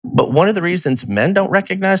But one of the reasons men don't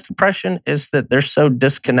recognize depression is that they're so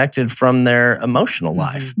disconnected from their emotional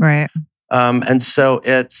life. Right. And so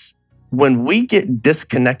it's when we get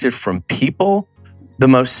disconnected from people, the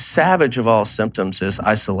most savage of all symptoms is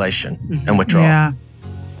isolation and withdrawal. Yeah.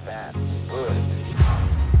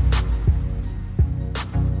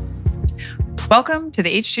 Welcome to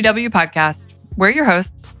the HGW podcast. We're your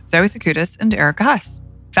hosts, Zoe Sakoutis and Erica Huss,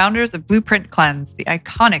 founders of Blueprint Cleanse, the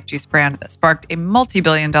iconic juice brand that sparked a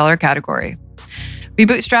multi-billion-dollar category. We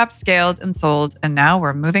bootstrapped, scaled, and sold, and now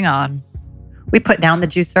we're moving on. We put down the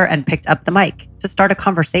juicer and picked up the mic to start a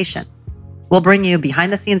conversation. We'll bring you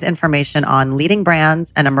behind-the-scenes information on leading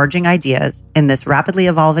brands and emerging ideas in this rapidly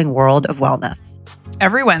evolving world of wellness.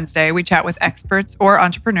 Every Wednesday, we chat with experts or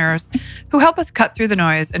entrepreneurs who help us cut through the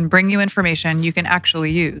noise and bring you information you can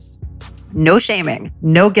actually use. No shaming,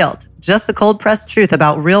 no guilt, just the cold-pressed truth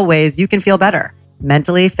about real ways you can feel better,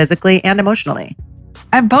 mentally, physically, and emotionally.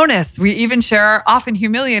 And bonus, we even share our often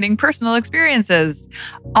humiliating personal experiences,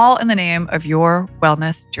 all in the name of your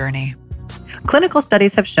wellness journey. Clinical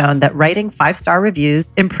studies have shown that writing 5-star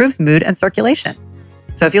reviews improves mood and circulation.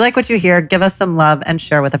 So if you like what you hear, give us some love and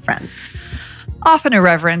share with a friend. Often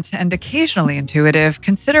irreverent and occasionally intuitive,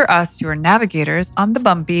 consider us your navigators on the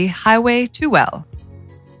bumpy highway to well.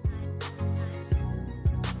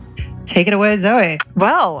 Take it away, Zoe.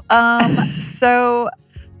 Well, so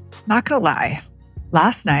not gonna lie,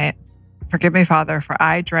 last night, forgive me, Father, for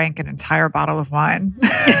I drank an entire bottle of wine.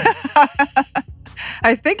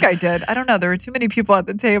 I think I did. I don't know. There were too many people at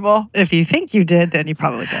the table. If you think you did, then you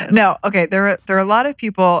probably did. No. Okay. There were a lot of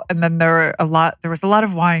people, and then there was a lot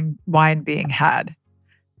of wine being had.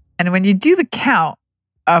 And when you do the count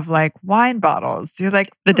of like wine bottles, you're like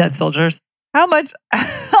The dead soldiers. how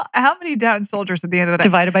many down soldiers at the end of the night?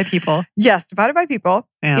 Divided by people. Yes, divided by people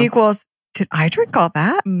equals, did I drink all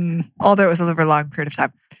that? Although it was over a long period of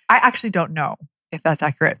time. I actually don't know if that's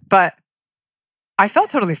accurate, but I felt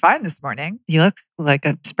totally fine this morning. You look like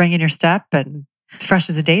a spring in your step and fresh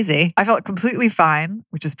as a daisy. I felt completely fine,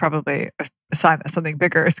 which is probably a sign that something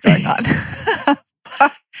bigger is going on.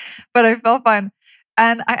 But I felt fine.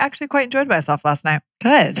 And I actually quite enjoyed myself last night.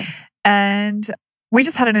 Good. And we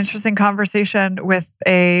just had an interesting conversation with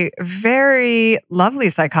a very lovely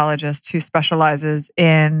psychologist who specializes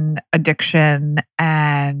in addiction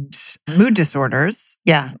and mood disorders.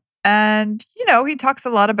 Yeah. And, he talks a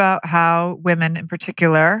lot about how women in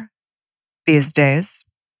particular these days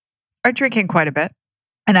are drinking quite a bit.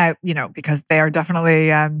 And because they are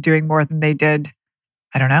definitely doing more than they did,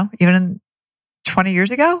 I don't know, even 20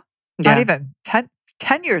 years ago? Yeah. Not even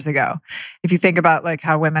 10 years ago. If you think about like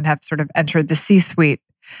how women have sort of entered the C-suite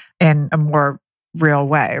in a more real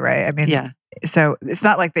way, right? I mean, So it's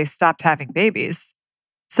not like they stopped having babies.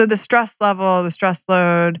 So the stress level, the stress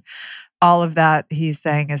load, all of that, he's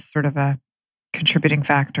saying, is sort of a contributing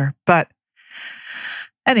factor. But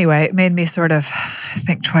anyway, it made me sort of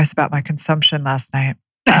think twice about my consumption last night.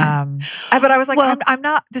 But I was like, I'm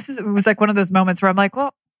not, it was like one of those moments where I'm like,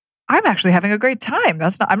 well, I'm actually having a great time.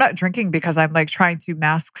 I'm not drinking because I'm like trying to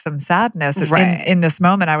mask some sadness. Right. In this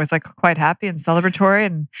moment, I was like quite happy and celebratory.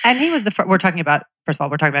 And he was we're talking about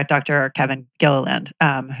Dr. Kevin Gilliland,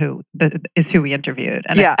 who is who we interviewed.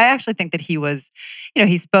 And I actually think that he was,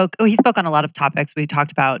 he spoke on a lot of topics. We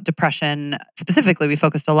talked about depression. Specifically, we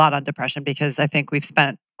focused a lot on depression because I think we've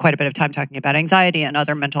spent quite a bit of time talking about anxiety and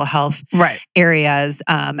other mental health areas,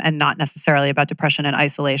 and not necessarily about depression and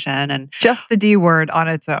isolation. And just the D word on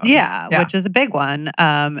its own. Yeah, which is a big one.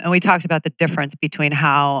 And we talked about the difference between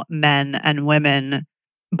how men and women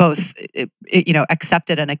both, accept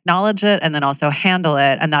it and acknowledge it, and then also handle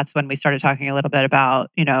it. And that's when we started talking a little bit about,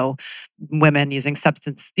 women using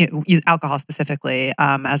use alcohol specifically,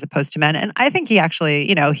 as opposed to men. And I think he actually,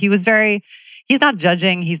 he's not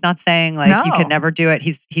judging. He's not saying like you can never do it.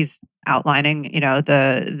 He's outlining,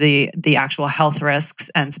 the actual health risks,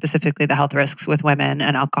 and specifically the health risks with women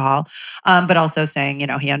and alcohol. But also saying,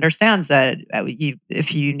 he understands that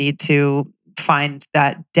if you need to find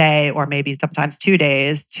that day or maybe sometimes 2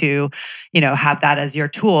 days to, have that as your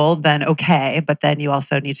tool, then okay. But then you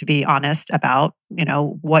also need to be honest about,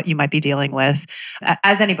 what you might be dealing with.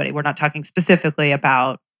 As anybody, we're not talking specifically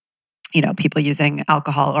about, people using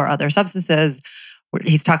alcohol or other substances.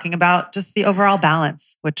 He's talking about just the overall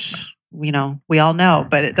balance, which we all know,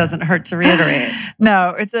 but it doesn't hurt to reiterate.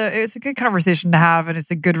 No, it's a good conversation to have, and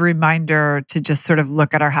it's a good reminder to just sort of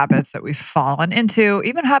look at our habits that we've fallen into,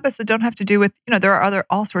 even habits that don't have to do with, there are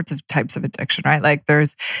all sorts of types of addiction, right? Like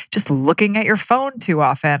there's just looking at your phone too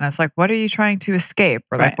often. It's like, what are you trying to escape?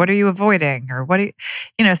 Or like, what are you avoiding? Or what do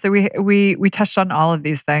you, so we touched on all of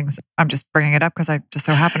these things. I'm just bringing it up because I just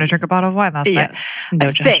so happened to drink a bottle of wine last night.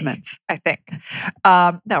 No judgments. I think.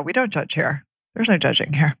 No, we don't judge here. There's no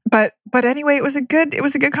judging here. But anyway, it was a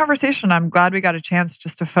good conversation. I'm glad we got a chance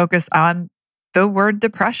just to focus on the word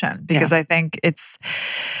depression, because I think it's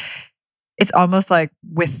almost like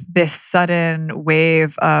with this sudden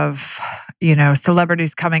wave of,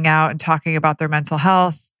 celebrities coming out and talking about their mental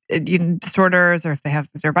health disorders, or if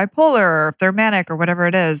they're bipolar, or if they're manic, or whatever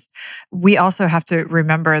it is, we also have to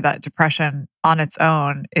remember that depression on its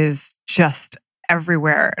own is just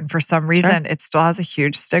everywhere. And for some reason, it still has a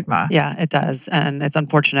huge stigma. Yeah, it does. And it's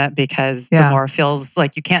unfortunate because the more it feels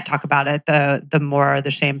like you can't talk about it, the more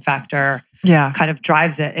the shame factor kind of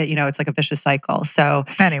drives it. It's like a vicious cycle. So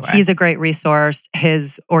anyway, he's a great resource.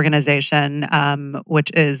 His organization, which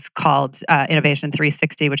is called Innovation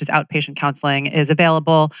 360, which is outpatient counseling, is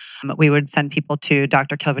available. We would send people to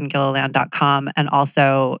drkevingilliland.com. And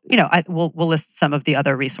also, we'll list some of the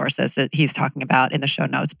other resources that he's talking about in the show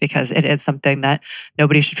notes, because it is something that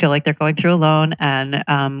nobody should feel like they're going through alone.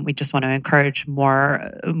 And we just want to encourage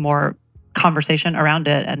more conversation around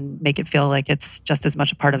it and make it feel like it's just as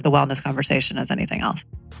much a part of the wellness conversation as anything else.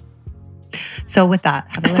 So with that,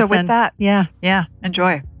 have a listen. Yeah,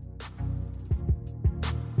 enjoy.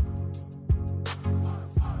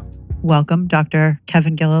 Welcome, Dr.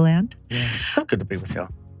 Kevin Gilliland. Yeah, so good to be with y'all.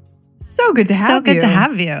 So good to have you. So good to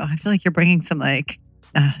have you. I feel like you're bringing some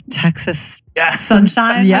Texas Yes.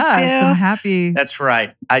 sunshine. Yes, I'm happy. That's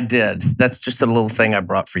right. I did. That's just a little thing I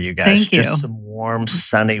brought for you guys. Thank you. Just some warm,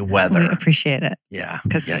 sunny weather. We appreciate it. Yeah.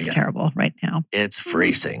 Because it's terrible right now. It's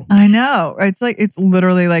freezing. I know. It's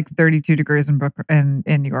literally like 32 degrees in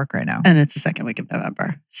New York right now. And it's the second week of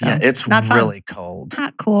November. So yeah, it's not really cold.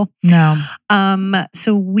 Not cool. No.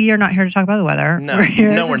 So we are not here to talk about the weather. No, we're here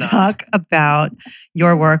we're to not. talk about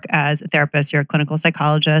your work as a therapist. You're a clinical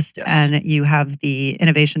psychologist, and you have the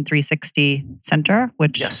Innovation 360 Center,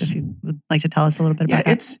 which if you would like to tell us a little bit about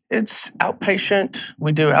that. It's outpatient.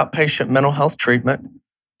 We do outpatient mental health treatment.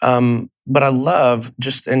 But I love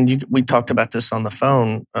we talked about this on the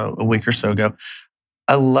phone a week or so ago.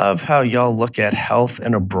 I love how y'all look at health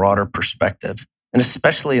in a broader perspective. And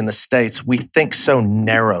especially in the States, we think so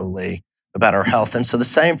narrowly about our health. And so the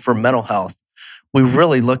same for mental health. We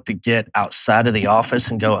really look to get outside of the office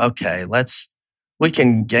and go, okay, we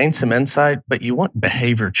can gain some insight, but you want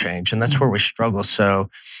behavior change. And that's where we struggle.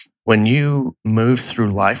 So when you move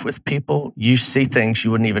through life with people, you see things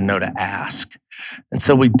you wouldn't even know to ask. And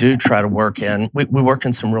so we do try to we work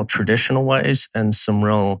in some real traditional ways and some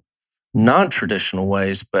real non-traditional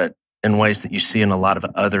ways, but in ways that you see in a lot of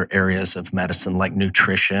other areas of medicine, like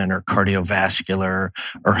nutrition or cardiovascular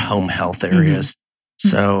or home health areas. Mm-hmm.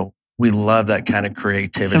 So we love that kind of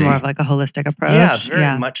creativity. So more of like a holistic approach. Yeah,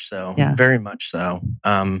 very much so. Yeah. Very much so.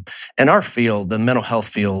 And our field, the mental health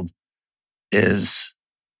field, is,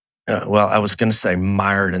 I was going to say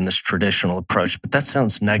mired in this traditional approach, but that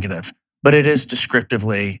sounds negative. But it is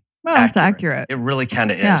descriptively accurate. It's accurate. It really kind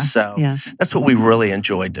of is. So that's what we really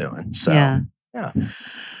enjoy doing. So, yeah.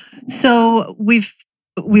 So we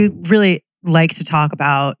really like to talk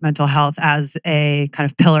about mental health as a kind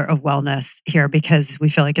of pillar of wellness here, because we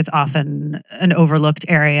feel like it's often an overlooked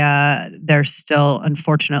area. There's still,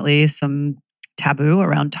 unfortunately, some taboo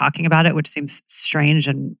around talking about it, which seems strange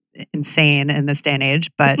and insane in this day and age.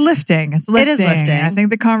 But it's lifting. It is lifting. I think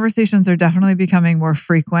the conversations are definitely becoming more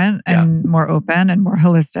frequent and more open and more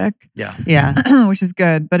holistic. Yeah. Which is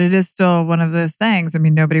good. But it is still one of those things. I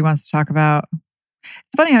mean, nobody wants to talk about.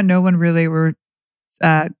 It's funny how no one really were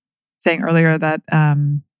saying earlier that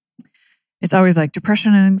it's always like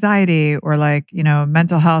depression and anxiety, or like,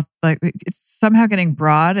 mental health, like it's somehow getting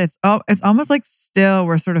broad. It's almost like still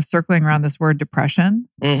we're sort of circling around this word depression.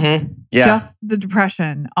 Mm-hmm. Yeah. Just the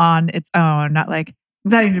depression on its own, not like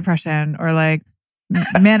anxiety and depression, or like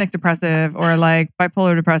manic depressive, or like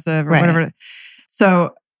bipolar depressive, or whatever.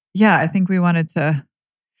 So I think we wanted to.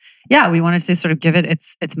 Yeah, we wanted to sort of give it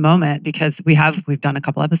its moment, because we've done a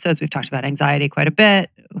couple episodes. We've talked about anxiety quite a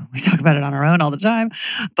bit. We talk about it on our own all the time,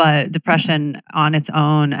 but depression on its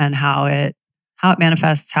own and how it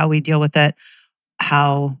manifests, how we deal with it,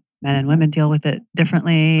 how men and women deal with it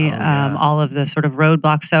differently, all of the sort of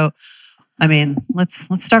roadblocks. So, I mean, let's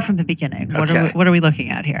start from the beginning. Okay. What are we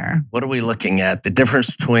looking at here? What are we looking at? The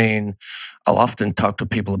difference between, I'll often talk to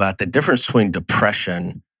people about the difference between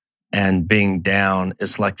depression and being down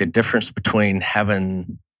is like the difference between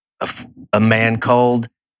having a man cold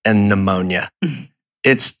and pneumonia.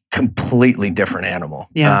 It's completely different animal.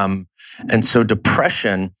 Yeah. And so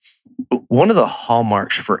depression, one of the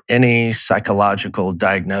hallmarks for any psychological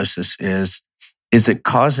diagnosis is it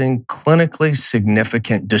causing clinically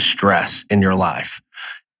significant distress in your life?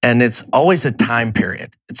 And it's always a time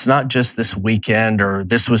period. It's not just this weekend or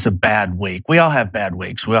this was a bad week. We all have bad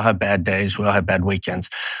weeks. We all have bad days. We all have bad weekends.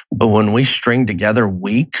 But when we string together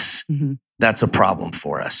weeks, that's a problem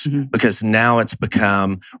for us because now it's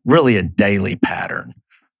become really a daily pattern.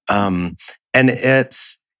 And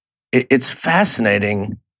it's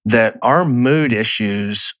fascinating that our mood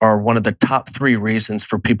issues are one of the top 3 reasons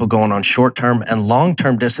for people going on short-term and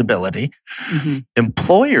long-term disability.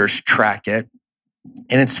 Employers track it,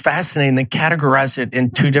 and it's fascinating. They categorize it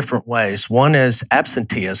in 2 different ways. One is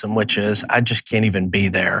absenteeism, which is I just can't even be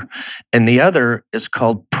there. And the other is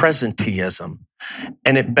called presenteeism.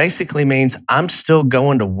 And it basically means I'm still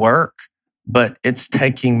going to work, but it's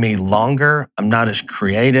taking me longer. I'm not as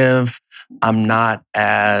creative. You're not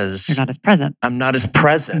as present. I'm not as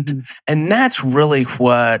present. And that's really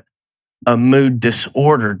what a mood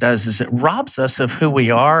disorder does, is it robs us of who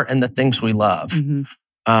we are and the things we love.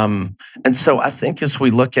 And so I think as we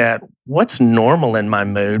look at what's normal in my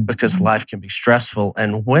mood, because life can be stressful,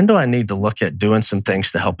 and when do I need to look at doing some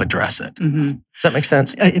things to help address it? Does that make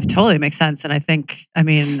sense? It totally makes sense. And I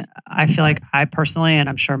feel like I personally, and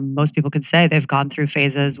I'm sure most people could say, they've gone through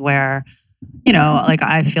phases where, like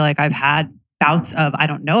I feel like I've had bouts of, I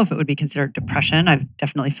don't know if it would be considered depression. I've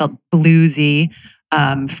definitely felt bluesy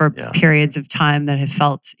for periods of time that have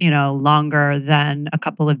felt, longer than a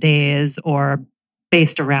couple of days, or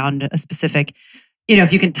based around a specific,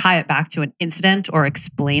 if you can tie it back to an incident or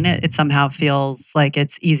explain it, it somehow feels like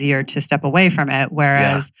it's easier to step away from it.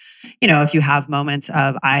 Whereas, if you have moments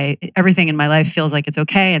of everything in my life feels like it's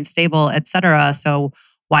okay and stable, et cetera. So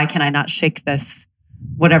why can I not shake this,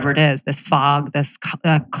 whatever it is, this fog, this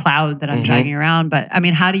cloud that I'm dragging around? But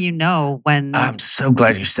how do you know when? I'm so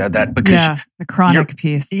glad you said that, because the chronic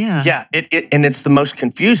piece. And it's the most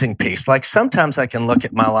confusing piece. Like sometimes I can look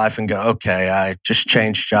at my life and go, okay, I just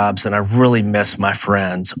changed jobs and I really miss my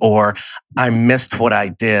friends, or I missed what I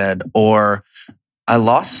did, or I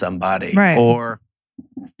lost somebody, or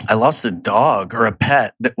I lost a dog or a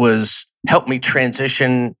pet that helped me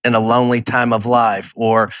transition in a lonely time of life,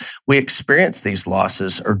 or we experience these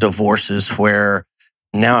losses or divorces where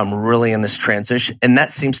now I'm really in this transition, and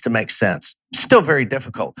that seems to make sense. Still very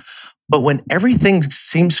difficult. But when everything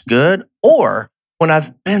seems good, or when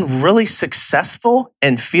I've been really successful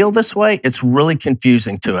and feel this way, it's really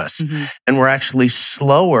confusing to us. And we're actually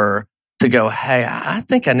slower to go, hey, I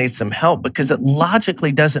think I need some help, because it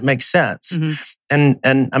logically doesn't make sense. And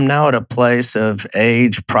I'm now at a place of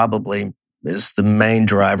age, probably is the main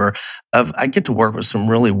driver of, I get to work with some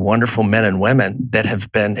really wonderful men and women that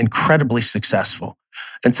have been incredibly successful.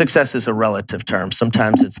 And success is a relative term.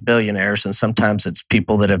 Sometimes it's billionaires, and sometimes it's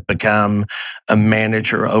people that have become a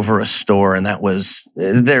manager over a store. And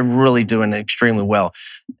they're really doing extremely well.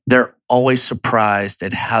 They're always surprised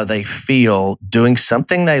at how they feel doing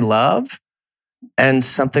something they love and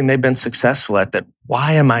something they've been successful at, that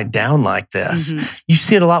why am I down like this? You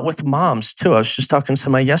see it a lot with moms too. I was just talking to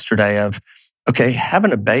somebody yesterday of, okay,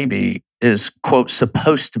 having a baby is, quote,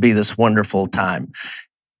 supposed to be this wonderful time.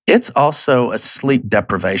 It's also a sleep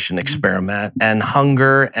deprivation experiment, and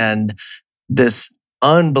hunger, and this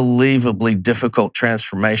unbelievably difficult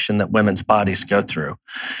transformation that women's bodies go through.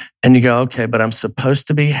 And you go, okay, but I'm supposed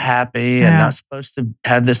to be happy and not supposed to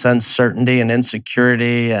have this uncertainty and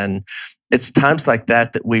insecurity. And it's times like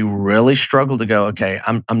that we really struggle to go, okay,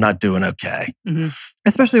 I'm not doing okay.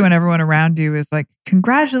 Especially when everyone around you is like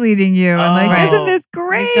congratulating you and like, isn't this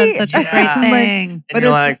great? You've done such a great thing. Like, but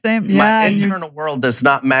it's like, the same. My internal world does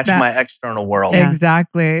not match my external world.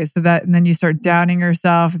 Exactly. So and then you start doubting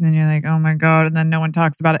yourself, and then you're like, oh my God. And then no one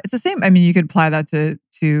talks about it. It's the same. You could apply that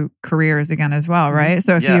to careers again as well, right?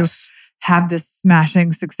 So if you have this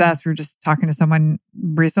smashing success, we were just talking to someone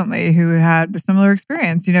recently who had a similar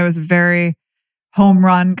experience. It was a very home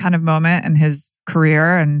run kind of moment in his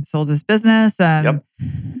career, and sold his business. And,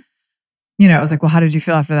 I was like, well, how did you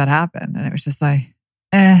feel after that happened? And it was just like,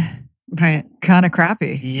 kind of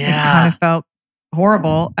crappy. Yeah. It kind of felt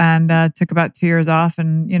horrible, and took about 2 years off,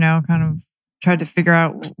 and, kind of tried to figure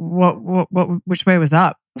out which way was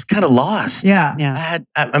up. I was kind of lost. Yeah.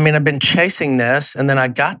 I've been chasing this, and then I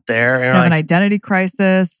got there. And you have an identity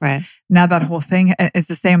crisis. Right. Now that whole thing, it's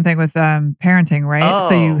the same thing with parenting, right?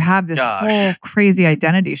 So you have this whole crazy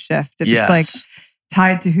identity shift. It's like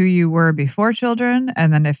tied to who you were before children.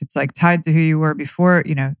 And then if it's like tied to who you were before,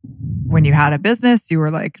 when you had a business, you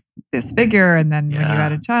were like this figure. And then when you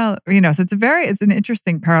had a child, so it's an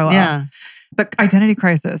interesting parallel. Yeah. But identity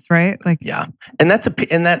crisis, right? And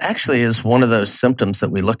that actually is one of those symptoms that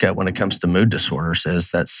we look at when it comes to mood disorders,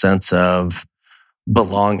 is that sense of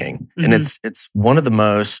belonging. And it's one of the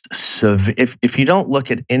most severe. If you don't look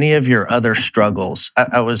at any of your other struggles,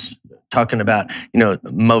 I was talking about,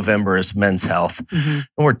 Movember is men's health, and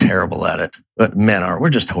we're terrible at it. But men are. We're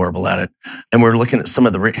just horrible at it. And we're looking at some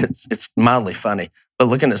of the. It's mildly funny, but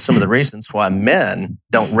looking at some of the reasons why men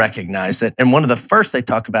don't recognize it. And one of the first they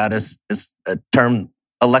talk about is a term,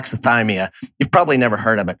 alexithymia. You've probably never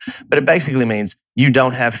heard of it, but it basically means you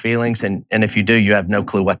don't have feelings, and if you do, you have no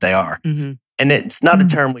clue what they are. And it's not a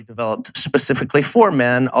term we developed specifically for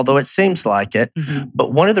men, although it seems like it.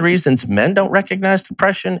 But one of the reasons men don't recognize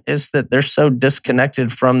depression is that they're so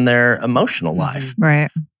disconnected from their emotional life.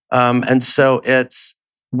 Right. And so it's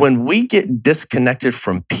when we get disconnected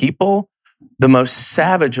from people, the most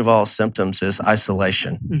savage of all symptoms is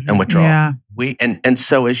isolation and withdrawal. Yeah. And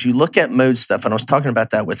so as you look at mood stuff, and I was talking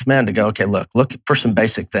about that with men to go, okay, look for some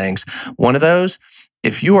basic things. One of those,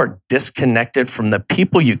 if you are disconnected from the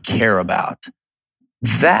people you care about,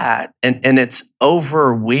 that, and it's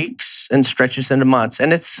over weeks and stretches into months,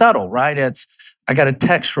 and it's subtle, right? I got a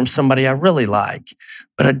text from somebody I really like,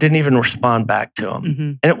 but I didn't even respond back to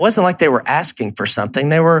them. And it wasn't like they were asking for something.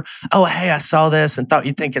 They were, oh, hey, I saw this and thought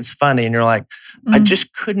you think it's funny. And you're like, I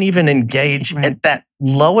just couldn't even engage at that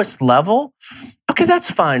lowest level. Okay, that's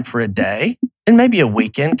fine for a day and maybe a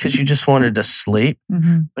weekend because you just wanted to sleep.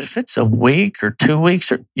 But if it's a week or 2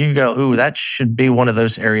 weeks, or you go, ooh, that should be one of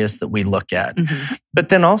those areas that we look at. But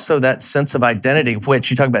then also that sense of identity, which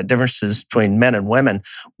you talk about differences between men and women.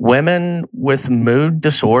 Women with mood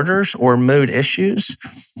disorders or mood issues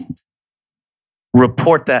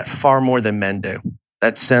report that far more than men do.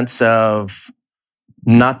 That sense of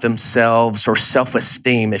not themselves or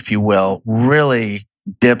self-esteem, if you will, really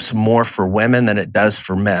dips more for women than it does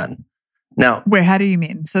for men. Now, wait, how do you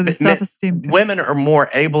mean? So the self-esteem, women are more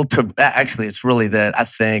able to. Actually, it's really that I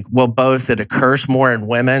think. Well, both it occurs more in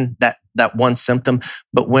women, that one symptom,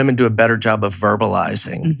 but women do a better job of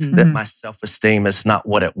verbalizing that my self-esteem is not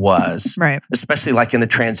what it was. Right. Especially like in the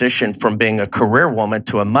transition from being a career woman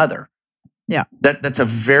to a mother. Yeah. That's a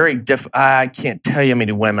very I can't tell you how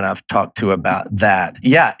many women I've talked to about that.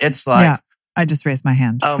 Yeah, it's like. Yeah. I just raised my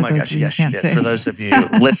hand. Oh my gosh, yes, you did. For those of you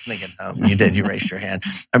listening at home, you did. You raised your hand.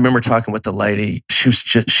 I remember talking with a lady.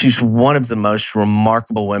 She's one of the most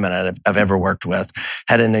remarkable women I've ever worked with.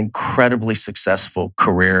 Had an incredibly successful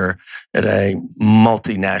career at a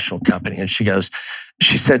multinational company. And she goes,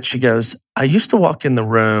 I used to walk in the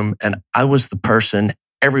room and I was the person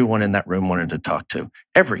everyone in that room wanted to talk to.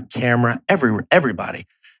 Every camera, everybody.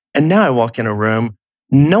 And now I walk in a room,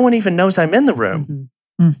 no one even knows I'm in the room.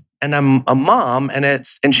 And I'm a mom,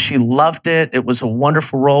 and she loved it. It was a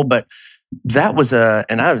wonderful role, but that was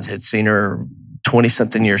and I had seen her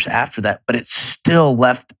 20-something years after that, but it still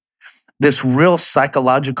left this real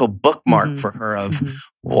psychological bookmark for her of,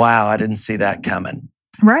 wow, I didn't see that coming.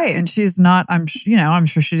 Right. And she's not, I'm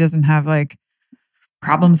sure she doesn't have like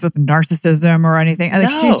problems with narcissism or anything. I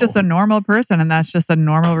think she's just a normal person, and that's just a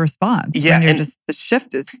normal response. Yeah. And the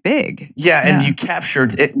shift is big. Yeah. And you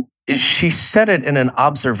captured it. She said it in an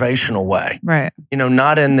observational way. Right.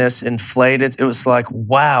 Not in this inflated. It was like,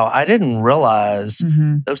 wow, I didn't realize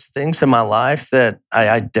those things in my life that I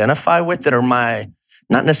identify with that are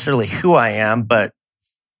not necessarily who I am, but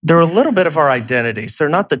they're a little bit of our identities. They're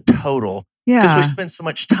not the total. Because we spend so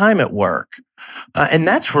much time at work. And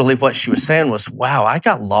that's really what she was saying was, wow, I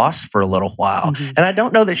got lost for a little while. And I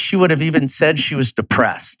don't know that she would have even said she was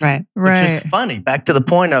depressed. Right. Which is funny. Back to the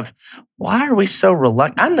point of, why are we so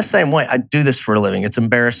reluctant? I'm the same way. I do this for a living. It's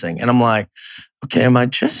embarrassing. And I'm like, okay, am I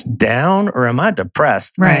just down or am I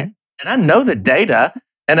depressed? Right. And I know the data.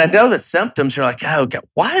 And I know the symptoms. You're like, oh, God,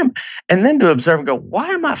 and then to observe and go, why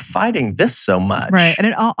am I fighting this so much? Right. And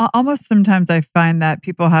it almost sometimes I find that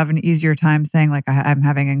people have an easier time saying like, I'm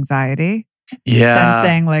having anxiety. Yeah. Than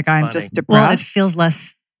saying like, I'm funny. Just depressed. Well, it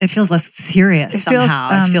feels less serious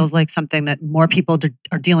somehow. It feels like something that more people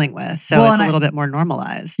are dealing with. So it's a little bit more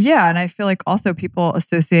normalized. Yeah. And I feel like also people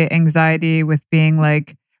associate anxiety with being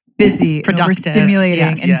like, busy, productive,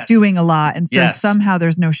 overstimulating, and doing a lot. And so somehow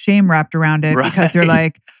there's no shame wrapped around it because you're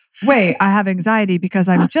like, wait, I have anxiety because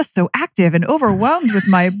I'm just so active and overwhelmed with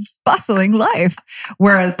my bustling life.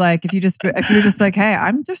 Whereas like, if you're just like, hey,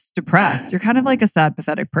 I'm just depressed, you're kind of like a sad,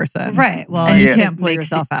 pathetic person. Right. Well, and you can't pull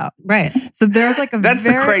yourself out. Right. So there's like that's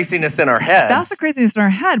the craziness in our heads. That's the craziness in our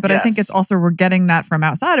head. But I think it's also, we're getting that from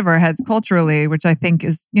outside of our heads culturally, which I think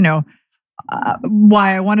is,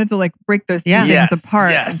 why I wanted to like break those two things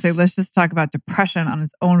apart and say, let's just talk about depression on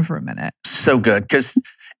its own for a minute. So good. Because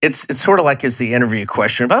it's sort of like as the interview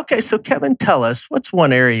question of, okay, so Kevin, tell us, what's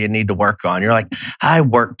one area you need to work on? You're like, I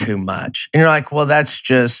work too much. And you're like, well, that's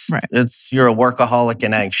just, you're a workaholic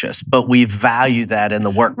and anxious. But we value that in the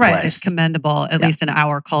workplace. Right. It's commendable, at least in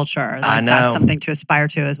our culture. Like, I know. That's something to aspire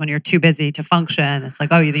to, is when you're too busy to function. It's like,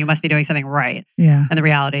 oh, you must be doing something right. Yeah. And the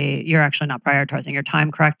reality, you're actually not prioritizing your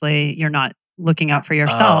time correctly. You're not looking out for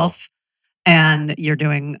yourself, and you're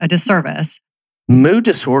doing a disservice. Mood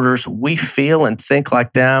disorders, we feel and think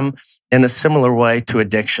like them in a similar way to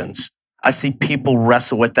addictions. I see people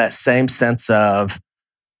wrestle with that same sense of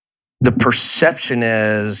the perception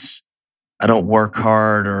is I don't work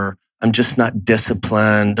hard, or I'm just not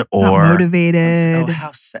disciplined, or not motivated.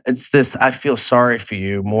 It's this, I feel sorry for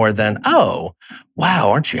you more than, oh, wow,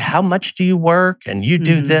 aren't you? How much do you work? And you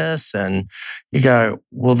do this. And you go,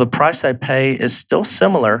 well, the price I pay is still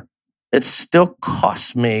similar. It still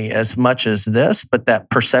costs me as much as this, but that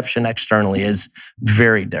perception externally is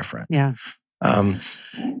very different. Yeah.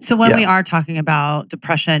 So when we are talking about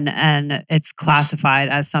depression and it's classified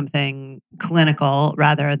as something clinical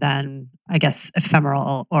rather than, I guess,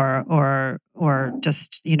 ephemeral or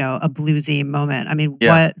just, a bluesy moment. I mean,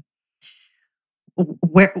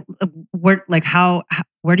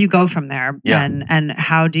 where do you go from there? Yeah. And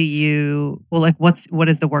how do you, what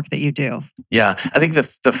is the work that you do? Yeah. I think the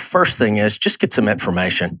first thing is just get some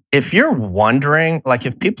information. If you're wondering, like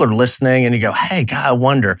if people are listening and you go, hey, God, I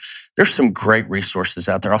wonder, there's some great resources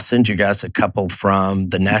out there. I'll send you guys a couple from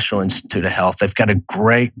the National Institute of Health. They've got a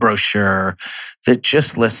great brochure that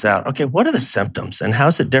just lists out, okay, what are the symptoms and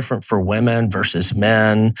how's it different for women versus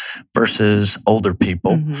men versus older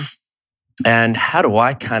people? Mm-hmm. And how do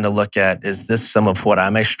I kind of look at, is this some of what I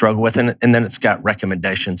may struggle with? And then it's got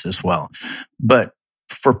recommendations as well. But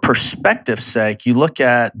for perspective's sake, you look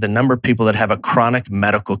at the number of people that have a chronic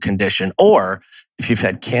medical condition, or if you've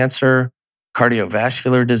had cancer,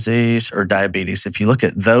 cardiovascular disease, or diabetes, if you look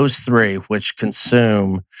at those three, which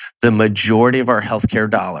consume the majority of our healthcare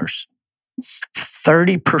dollars,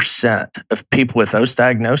 30% of people with those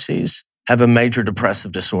diagnoses have a major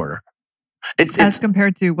depressive disorder. It's as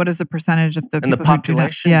compared to, what is the percentage of the people in the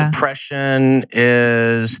population? Depression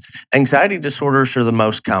is, anxiety disorders are the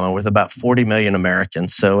most common with about 40 million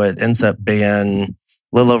Americans. So it ends up being a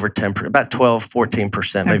little over 10%, about 12,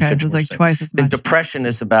 14%, maybe 15%. So it's like twice as much. And depression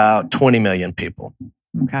is about 20 million people.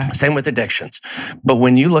 Okay. Same with addictions. But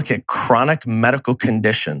when you look at chronic medical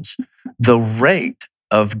conditions, the rate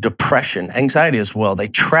of depression, anxiety as well, they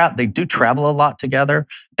do travel a lot together,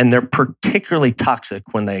 and they're particularly toxic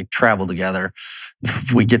when they travel together.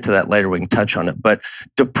 If we get to that later, we can touch on it. But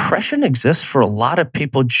depression exists for a lot of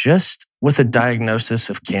people just with a diagnosis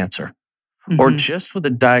of cancer, or just with a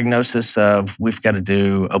diagnosis of, we've got to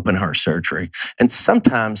do open heart surgery. And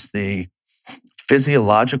sometimes the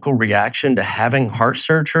physiological reaction to having heart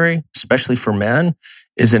surgery, especially for men,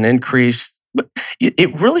 is an increased. But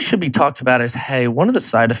it really should be talked about as, hey, one of the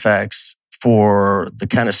side effects for the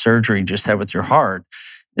kind of surgery you just had with your heart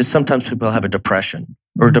is sometimes people have a depression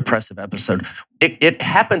or a depressive episode. It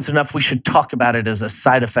happens enough. We should talk about it as a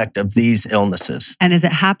side effect of these illnesses. And is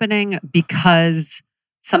it happening because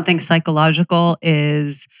something psychological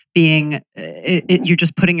is being, you're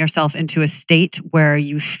just putting yourself into a state where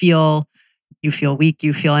you feel weak,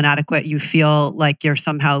 you feel inadequate, you feel like you're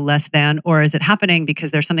somehow less than? Or is it happening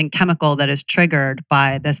because there's something chemical that is triggered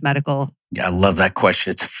by this medical? Yeah, I love that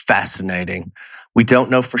question. It's fascinating. We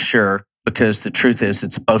don't know for sure, because the truth is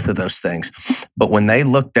it's both of those things. But when they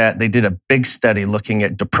did a big study looking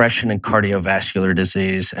at depression and cardiovascular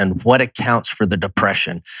disease and what accounts for the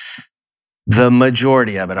depression. The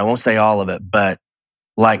majority of it, I won't say all of it, but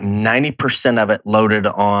like 90% of it loaded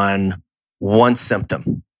on one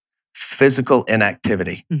symptom: physical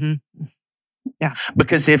inactivity. Mm-hmm. Yeah.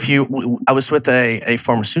 Because I was with a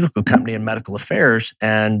pharmaceutical company in medical affairs,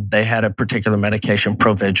 and they had a particular medication,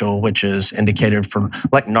 Provigil, which is indicated for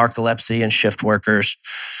like narcolepsy and shift workers.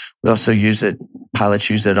 We also use it pilots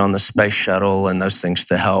use it on the space shuttle and those things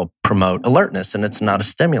to help promote alertness, and it's not a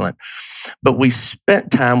stimulant. But we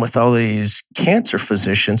spent time with all these cancer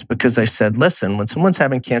physicians because they said, listen, when someone's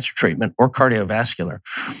having cancer treatment or cardiovascular,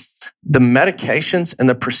 the medications and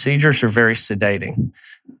the procedures are very sedating.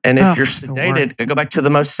 And if you're sedated, I go back to the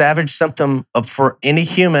most savage symptom for any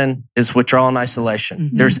human is withdrawal and isolation.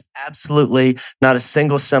 Mm-hmm. There's absolutely not a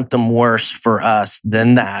single symptom worse for us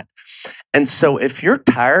than that. And so if you're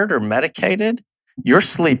tired or medicated, you're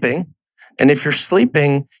sleeping. And if you're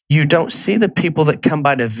sleeping, you don't see the people that come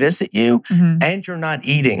by to visit you, and you're not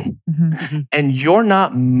eating, and you're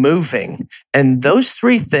not moving. And those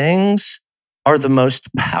three things are the most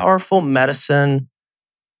powerful medicine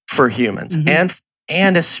for humans,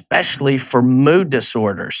 and especially for mood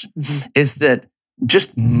disorders, is that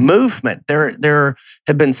just movement. There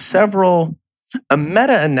have been a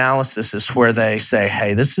meta-analysis is where they say,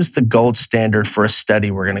 hey, this is the gold standard for a study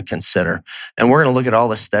we're going to consider. And we're going to look at all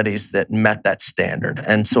the studies that met that standard.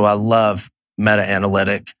 And so I love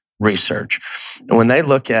meta-analytic research. And when they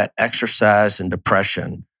look at exercise and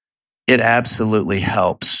depression, it absolutely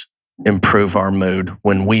helps improve our mood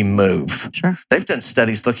when we move. Sure. They've done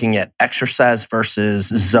studies looking at exercise versus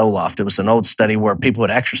Zoloft. It was an old study where people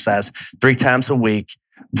would exercise 3 times a week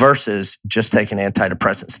versus just taking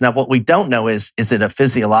antidepressants. Now, what we don't know is it a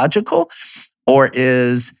physiological or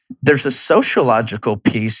is there's a sociological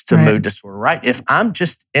piece to mood disorder, right? If I'm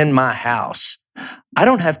just in my house, I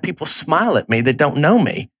don't have people smile at me that don't know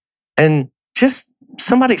me. And just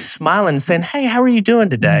somebody smiling and saying, hey, how are you doing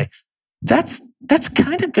today? That's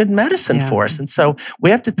kind of good medicine for us. And so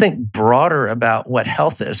we have to think broader about what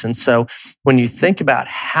health is. And so when you think about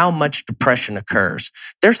how much depression occurs,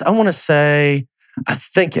 I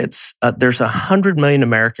think there's 100 million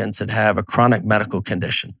Americans that have a chronic medical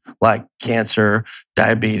condition like cancer,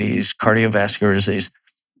 diabetes, cardiovascular disease.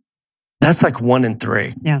 That's like 1 in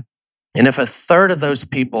 3. Yeah. And if a third of those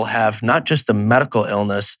people have not just a medical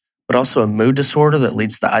illness, but also a mood disorder that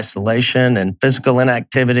leads to isolation and physical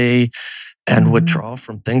inactivity and withdrawal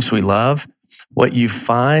from things we love, what you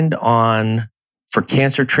find for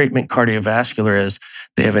cancer treatment, cardiovascular is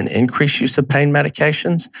they have an increased use of pain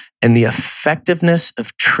medications and the effectiveness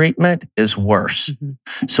of treatment is worse.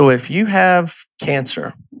 So if you have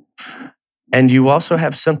cancer and you also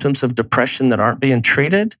have symptoms of depression that aren't being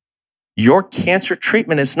treated, your cancer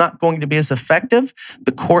treatment is not going to be as effective.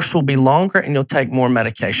 The course will be longer and you'll take more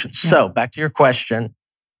medications. Yeah. So back to your question,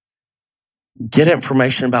 get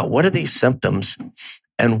information about what are these symptoms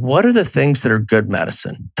and what are the things that are good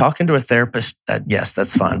medicine. Talking to a therapist, yes,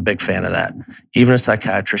 that's fine. Big fan of that. Even a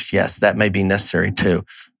psychiatrist, yes, that may be necessary too.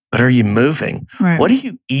 But are you moving? Right. What are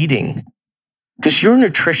you eating? Because your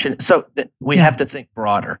nutrition, so we have to think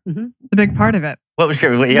broader. The big part of it. What was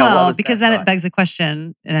your, because then it begs the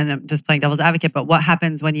question, and I'm just playing devil's advocate, but what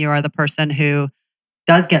happens when you are the person who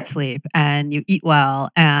does get sleep and you eat well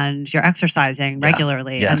and you're exercising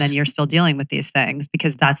regularly and then you're still dealing with these things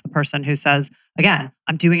because that's the person who says, again,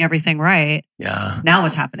 I'm doing everything right. Yeah. Now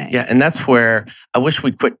what's happening? Yeah. And that's where I wish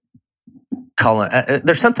we'd quit calling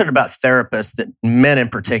there's something about therapists that men in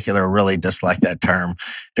particular really dislike that term.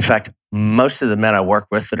 In fact, most of the men I work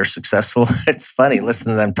with that are successful, it's funny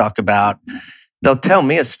listening to them talk about, they'll tell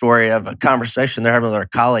me a story of a conversation they're having with their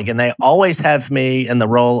colleague, and they always have me in the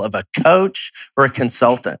role of a coach or a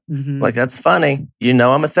consultant. Like, that's funny. You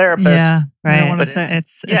know, I'm a therapist. Yeah, right. But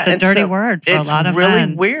it's a dirty word for a lot of men. It's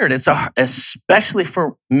really weird. Especially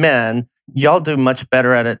for men, y'all do much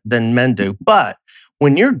better at it than men do. But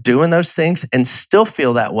when you're doing those things and still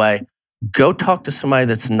feel that way, go talk to somebody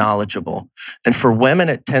that's knowledgeable. And for women,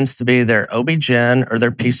 it tends to be their OB-GYN or their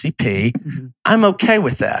PCP. I'm okay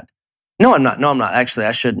with that. No, I'm not. Actually,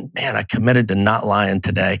 I shouldn't. Man, I committed to not lying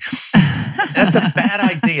today. That's a bad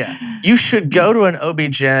idea. You should go to an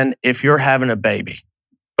OB-GYN if you're having a baby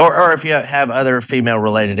or if you have other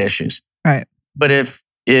female-related issues. Right. But if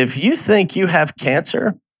you think you have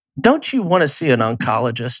cancer, don't you want to see an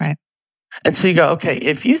oncologist? Right. And so you go, okay,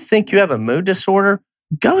 if you think you have a mood disorder,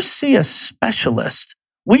 go see a specialist.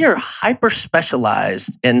 We are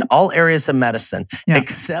hyper-specialized in all areas of medicine,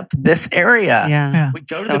 except this area. Yeah. We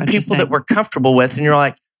go to the people that we're comfortable with, and you're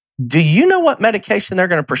like, do you know what medication they're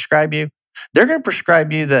going to prescribe you? They're going to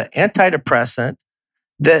prescribe you the antidepressant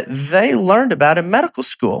that they learned about in medical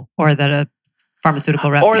school. Or that a pharmaceutical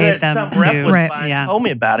rep or gave that them some rep was by and told me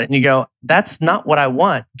about it. And you go, that's not what I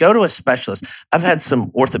want. Go to a specialist. I've had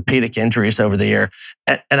some orthopedic injuries over the year,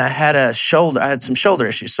 and I had some shoulder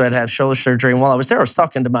issues. So I'd have shoulder surgery. And while I was there, I was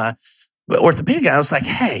talking to my orthopedic guy. I was like,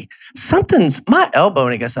 hey, something's my elbow.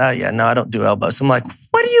 And he goes, oh yeah, no, I don't do elbows. I'm like,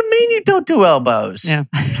 what do you mean you don't do elbows? Yeah.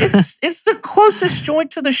 It's the closest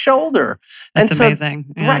joint to the shoulder. That's amazing.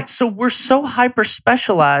 Yeah. Right. So we're so hyper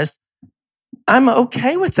specialized. I'm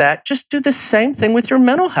okay with that. Just do the same thing with your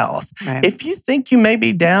mental health. Right. If you think you may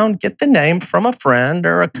be down, get the name from a friend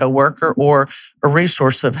or a coworker or a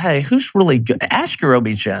resource of, hey, who's really good? Ask your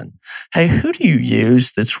OB-GYN. Hey, who do you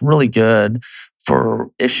use that's really good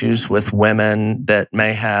for issues with women that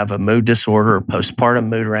may have a mood disorder or postpartum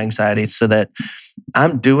mood or anxiety, so that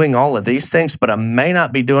I'm doing all of these things, but I may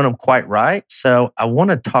not be doing them quite right. So I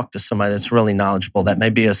want to talk to somebody that's really knowledgeable. That may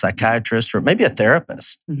be a psychiatrist or maybe a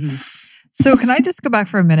therapist. Mm-hmm. So can I just go back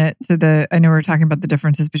for a minute to I know we were talking about the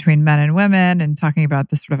differences between men and women and talking about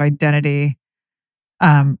this sort of identity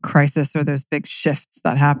crisis or those big shifts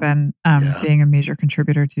that happen being a major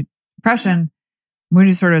contributor to depression. mood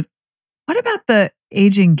disorders. What about the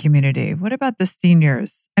aging community? What about the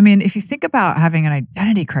seniors? I mean, if you think about having an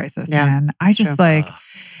identity crisis, man, I just like,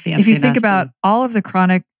 if you think about all of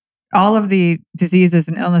the diseases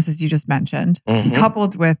and illnesses you just mentioned,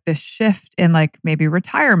 coupled with this shift in like maybe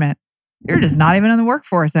retirement, you're just not even in the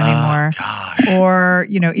workforce anymore. Or,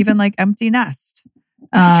 even like empty nest.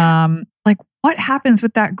 Like what happens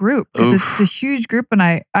with that group? Because it's a huge group. And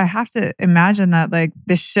I have to imagine that like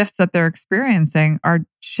the shifts that they're experiencing are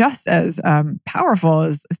just as powerful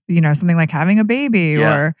as, something like having a baby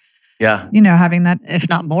or, having that. If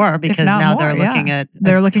not more, because now they're looking at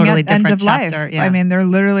totally different end of chapter. Life. I mean, they're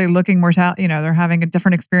literally looking mortality, they're having a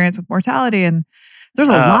different experience with mortality. And there's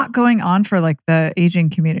a lot going on for like the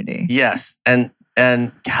aging community. Yes.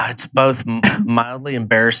 And God, it's both mildly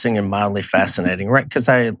embarrassing and mildly fascinating, right? Because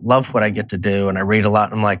I love what I get to do and I read a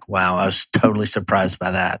lot. And I'm like, wow, I was totally surprised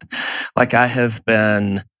by that. Like I have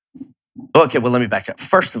been, okay, well, let me back up.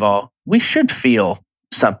 First of all, we should feel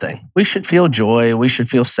something. We should feel joy. We should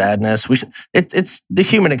feel sadness. It's the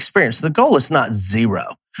human experience. The goal is not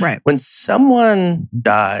zero. Right. When someone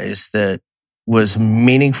dies that was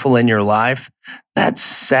meaningful in your life, that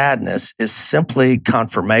sadness is simply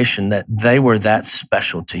confirmation that they were that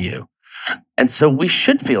special to you. And so we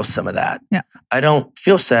should feel some of that. Yeah. I don't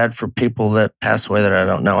feel sad for people that pass away that I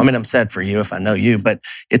don't know. I mean, I'm sad for you if I know you, but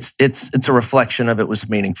it's a reflection of it was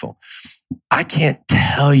meaningful. I can't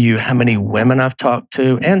tell you how many women I've talked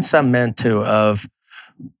to, and some men too, of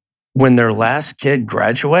when their last kid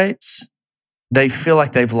graduates, they feel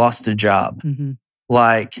like they've lost a job. Mm-hmm.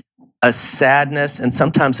 Like a sadness and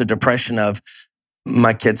sometimes a depression of,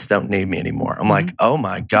 my kids don't need me anymore. I'm like, oh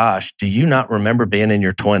my gosh, do you not remember being in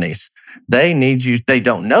your 20s? They need you. They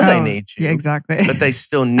don't know they need you. Yeah, exactly. But they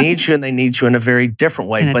still need you, and they need you in a very different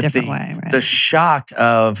way. The shock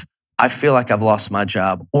of, I feel like I've lost my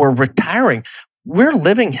job, or retiring. We're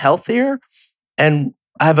living healthier. And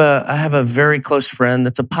I have a very close friend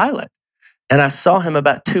that's a pilot. And I saw him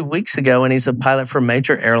about 2 weeks ago, and he's a pilot for a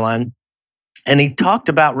major airline. And he talked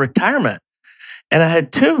about retirement. And I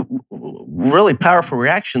had two really powerful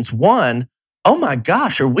reactions. One, oh my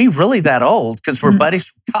gosh, are we really that old? Because we're buddies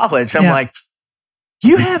from college. I'm like,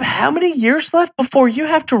 you have how many years left before you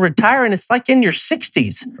have to retire? And it's like in your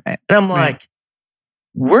 60s. Right. And I'm like,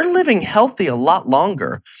 we're living healthy a lot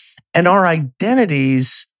longer. And our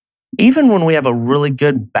identities, even when we have a really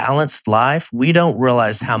good balanced life, we don't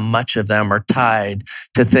realize how much of them are tied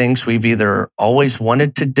to things we've either always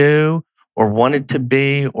wanted to do or wanted to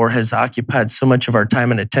be, or has occupied so much of our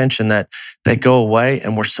time and attention that they go away,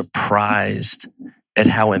 and we're surprised at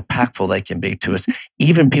how impactful they can be to us.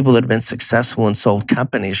 Even people that have been successful and sold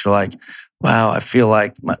companies are like, wow, I feel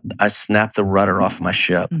like I snapped the rudder off my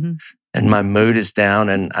ship and my mood is down,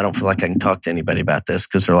 and I don't feel like I can talk to anybody about this,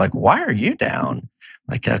 because they're like, why are you down?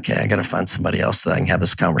 Like, okay, I got to find somebody else that I can have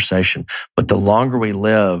this conversation. But the longer we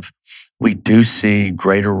live, we do see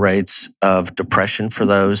greater rates of depression for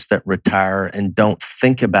those that retire and don't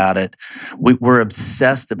think about it. We're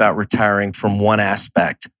obsessed about retiring from one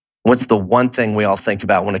aspect. What's the one thing we all think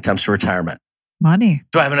about when it comes to retirement? Money.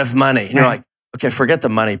 Do I have enough money? And you're like, okay, forget the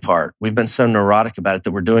money part. We've been so neurotic about it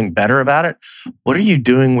that we're doing better about it. What are you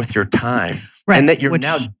doing with your time? Right. And that you're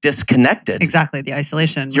now disconnected. Exactly. The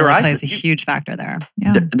isolation really plays a huge factor there.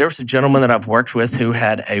 Yeah. There was a gentleman that I've worked with who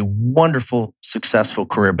had a wonderful, successful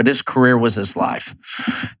career, but his career was his life.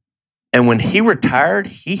 And when he retired,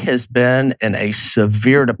 he has been in a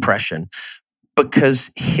severe depression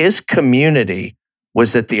because his community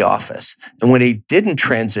was at the office. And when he didn't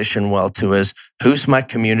transition well to his, who's my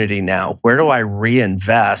community now? Where do I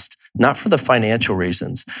reinvest? Not for the financial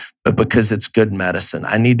reasons, but because it's good medicine.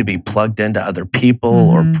 I need to be plugged into other people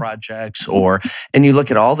or projects and you look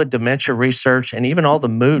at all the dementia research and even all the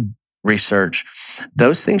mood research.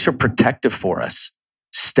 Those things are protective for us.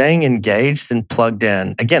 Staying engaged and plugged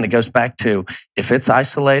in. Again, it goes back to if it's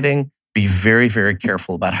isolating, be very, very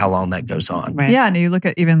careful about how long that goes on. Right. Yeah, and you look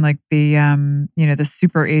at even like the the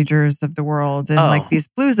super agers of the world and like these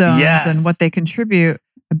blue zones and what they contribute.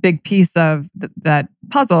 A big piece of that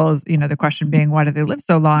puzzle is, the question being, why do they live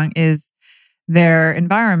so long? Is their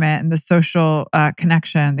environment and the social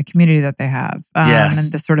connection, the community that they have,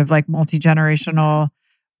 and the sort of like multi-generational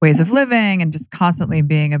ways of living and just constantly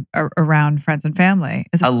being around friends and family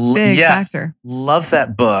is a big factor. Love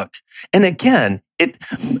that book. And again,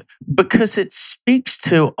 because it speaks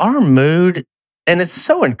to our mood and it's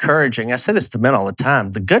so encouraging. I say this to men all the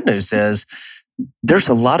time. The good news is there's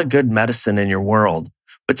a lot of good medicine in your world,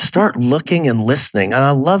 but start looking and listening. And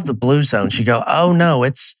I love the blue zones. You go, oh no,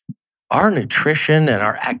 it's our nutrition and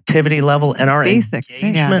our activity level and our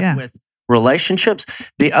engagement with relationships.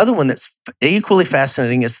 The other one that's equally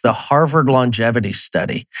fascinating is the Harvard Longevity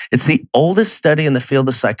Study. It's the oldest study in the field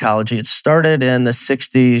of psychology. It started in the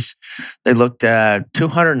 60s. They looked at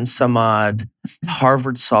 200 and some odd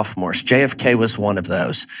Harvard sophomores. JFK was one of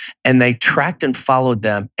those. And they tracked and followed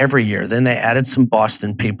them every year. Then they added some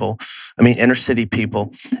Boston people, inner city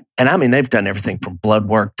people. And they've done everything from blood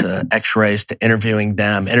work to x-rays to interviewing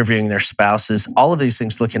them, interviewing their spouses, all of these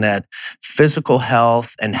things looking at physical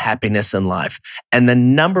health and happiness in life. And the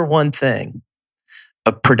number one thing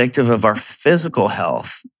predictive of our physical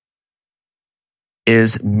health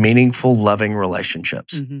is meaningful, loving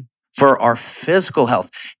relationships. Mm-hmm. For our physical health.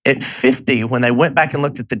 At 50, when they went back and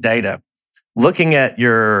looked at the data, looking at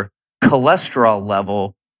your cholesterol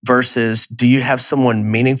level versus do you have someone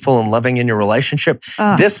meaningful and loving in your relationship,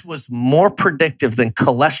 this was more predictive than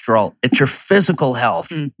cholesterol. It's your physical health.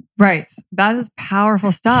 Right. That is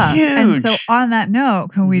powerful stuff. Huge. And so on that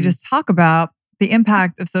note, can we just talk about the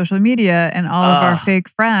impact of social media and all of our fake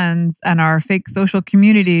friends and our fake social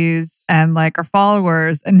communities and like our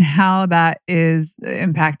followers and how that is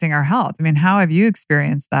impacting our health? How have you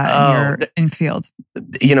experienced that in field?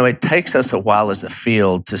 It takes us a while as a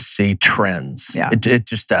field to see trends. Yeah. It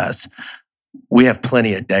just does. We have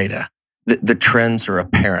plenty of data. The trends are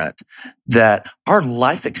apparent that our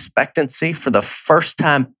life expectancy for the first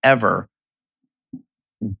time ever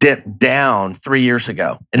dipped down 3 years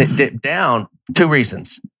ago. And it dipped down two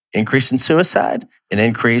reasons: increase in suicide and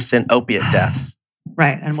increase in opiate deaths.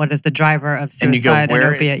 Right. And what is the driver of suicide and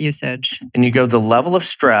opiate usage? And you go, the level of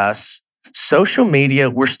stress. Social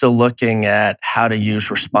media, we're still looking at how to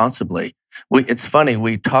use responsibly. It's funny,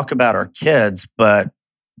 we talk about our kids, but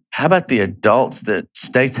how about the adults that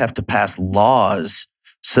states have to pass laws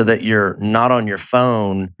so that you're not on your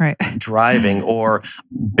phone driving, or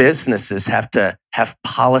businesses have to have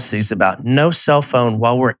policies about no cell phone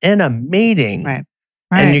while we're in a meeting. Right.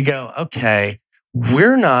 And you go, okay,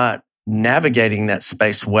 we're not navigating that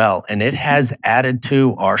space well. And it has added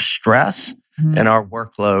to our stress and our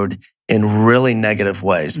workload in really negative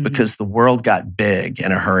ways because the world got big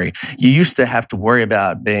in a hurry. You used to have to worry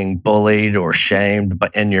about being bullied or shamed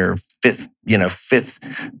but in your fifth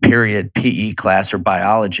period PE class or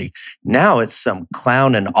biology. Now it's some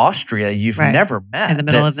clown in Austria you've never met. In the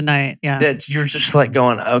middle of the night, that you're just like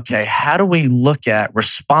going, okay, how do we look at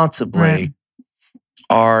responsibly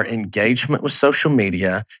our engagement with social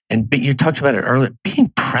media? And you talked about it earlier,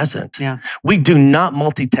 being present. Yeah. We do not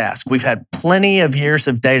multitask. We've had plenty of years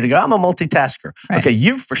of data to go, I'm a multitasker. Right. Okay,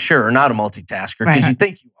 you for sure are not a multitasker because you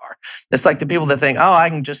think you are. It's like the people that think, I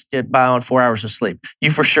can just get by on 4 hours of sleep.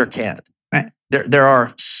 You for sure can't. Right. There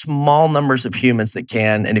are small numbers of humans that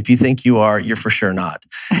can, and if you think you are, you're for sure not.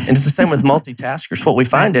 And it's the same with multitaskers. What we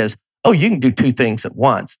find is, you can do two things at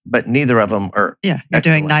once, but neither of them are you're excellent.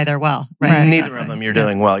 Doing neither well. Right? Neither of them you're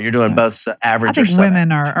doing well. You're doing both average or I think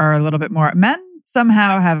women are a little bit more. Men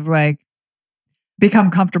somehow have become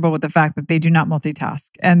comfortable with the fact that they do not multitask.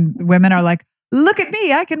 And women are like, look at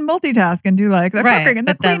me, I can multitask and do the cooking and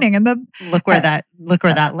the cleaning and the look where that lands. Look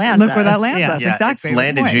where that lands us. Exactly. It's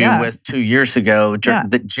landed you with 2 years ago.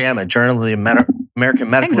 The JAMA, Journal of the American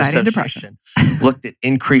Medical Anxiety, Association, looked at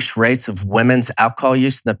increased rates of women's alcohol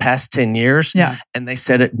use in the past 10 years. Yeah. And they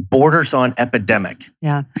said it borders on epidemic.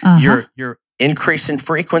 Yeah. Your increase in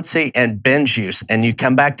frequency and binge use. And you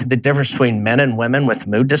come back to the difference between men and women with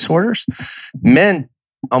mood disorders. Men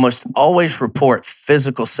almost always report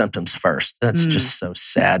physical symptoms first. That's just so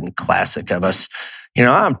sad and classic of us.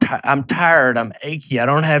 I'm tired, I'm achy, I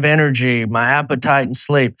don't have energy, my appetite and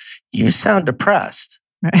sleep. You sound depressed,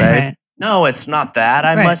 right? No, it's not that.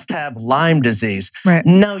 I must have Lyme disease. Right.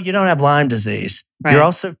 No, you don't have Lyme disease. Right. You're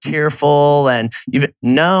also tearful. And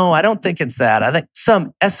no, I don't think it's that. I think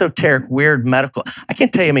some esoteric, weird medical. I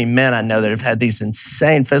can't tell you how many men I know that have had these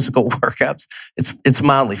insane physical workups. It's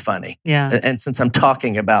mildly funny. Yeah. And since I'm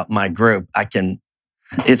talking about my group,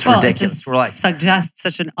 it's ridiculous. We're like, suggests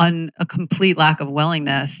such a complete lack of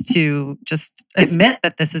willingness to just admit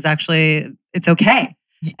that this is actually, it's okay.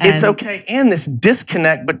 It's okay. And this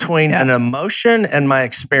disconnect between an emotion and my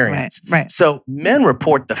experience. Right. So men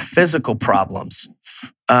report the physical problems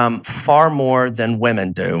far more than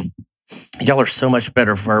women do. Y'all are so much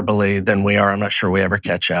better verbally than we are. I'm not sure we ever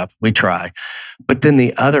catch up. We try. But then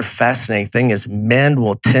the other fascinating thing is men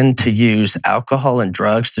will tend to use alcohol and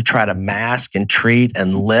drugs to try to mask and treat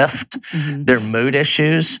and lift their mood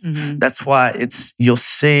issues. That's why you'll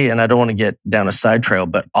see, and I don't want to get down a side trail,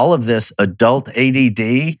 but all of this adult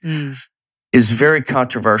ADD is very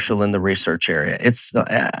controversial in the research area.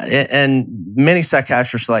 And many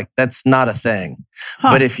psychiatrists are like, that's not a thing.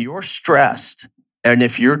 But if you're stressed, and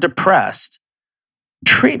if you're depressed,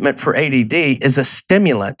 treatment for ADD is a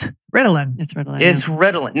stimulant. Ritalin. It's Ritalin. It's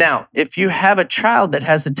Ritalin. Now, if you have a child that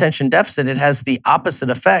has attention deficit, it has the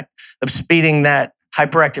opposite effect of speeding that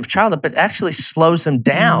hyperactive child up. It actually slows them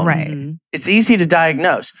down. Right. It's easy to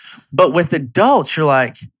diagnose. But with adults,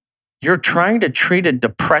 you're trying to treat a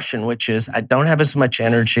depression, which is, I don't have as much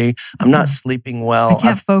energy. I'm not sleeping well. I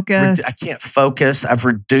can't focus. I can't focus. I've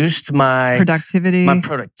reduced my productivity,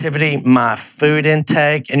 my food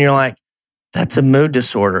intake. And you're like, that's a mood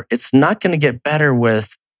disorder. It's not going to get better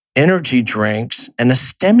with energy drinks and a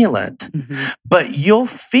stimulant. But you'll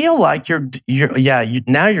feel like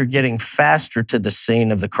now you're getting faster to the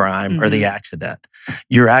scene of the crime or the accident.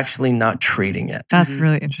 You're actually not treating it. That's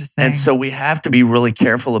really interesting. And so we have to be really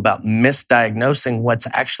careful about misdiagnosing what's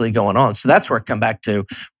actually going on. So that's where I come back to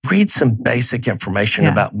read some basic information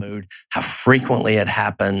about mood, how frequently it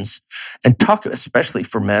happens, and talk, especially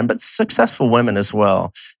for men, but successful women as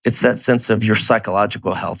well. It's that sense of your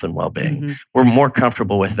psychological health and well-being. We're more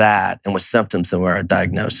comfortable with that and with symptoms than we're a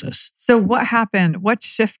diagnosis. So what happened? What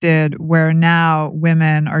shifted where now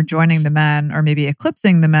women are joining the men or maybe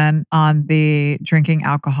eclipsing the men on the drinking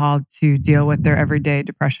alcohol to deal with their everyday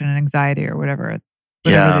depression and anxiety or whatever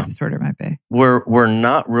the disorder might be? We're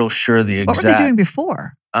not real sure the exact. What were they doing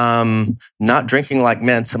before? Not drinking like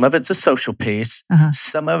men. Some of it's a social piece.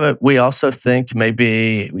 Some of it we also think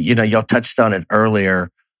maybe, y'all touched on it earlier.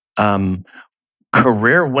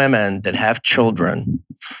 Career women that have children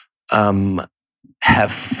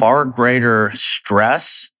have far greater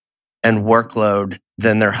stress and workload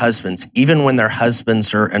than their husbands, even when their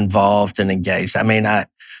husbands are involved and engaged. I mean, I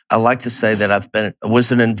like to say that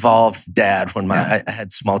was an involved dad when I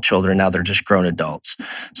had small children. Now they're just grown adults.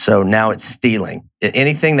 So now it's stealing.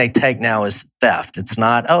 Anything they take now is theft. It's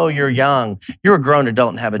not, oh, you're young. You're a grown adult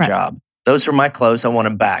and have a job. Those are my clothes. I want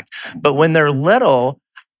them back. But when they're little,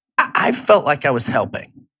 I felt like I was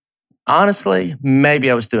helping. Honestly, maybe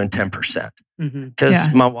I was doing 10%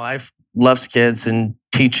 because my wife loves kids and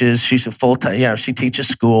teaches. She's a full-time, she teaches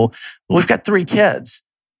school. We've got 3 kids.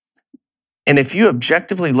 And if you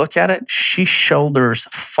objectively look at it, she shoulders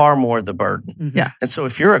far more of the burden. And so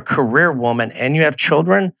if you're a career woman and you have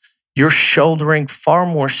children, you're shouldering far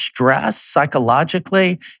more stress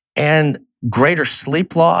psychologically and greater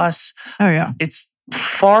sleep loss. It's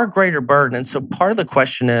far greater burden. And so part of the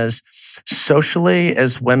question is, socially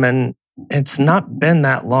as women, it's not been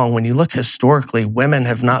that long. When you look historically, women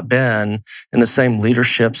have not been in the same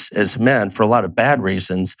leaderships as men for a lot of bad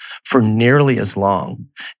reasons for nearly as long.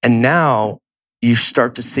 And now you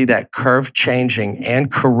start to see that curve changing,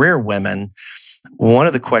 and career women. One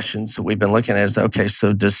of the questions that we've been looking at is, okay,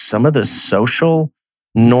 so does some of the social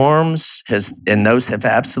norms those have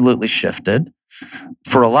absolutely shifted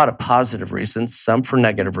for a lot of positive reasons, some for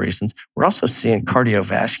negative reasons. We're also seeing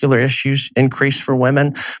cardiovascular issues increase for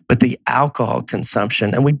women, but the alcohol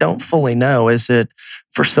consumption, and we don't fully know, is it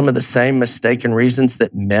for some of the same mistaken reasons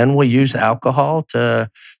that men will use alcohol to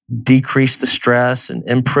decrease the stress and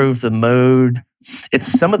improve the mood? It's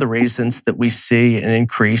some of the reasons that we see an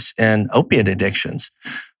increase in opiate addictions.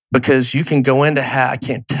 Because you can go into, I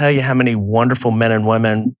can't tell you how many wonderful men and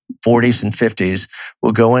women, 40s and 50s,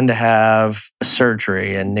 will go in to have a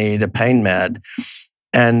surgery and need a pain med.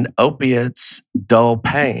 And opiates dull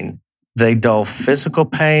pain. They dull physical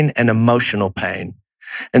pain and emotional pain.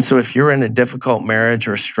 And so if you're in a difficult marriage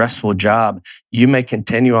or a stressful job, you may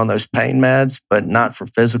continue on those pain meds, but not for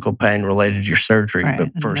physical pain related to your surgery,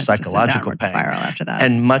 but for psychological pain. Spiral after that.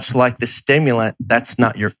 And much like the stimulant, that's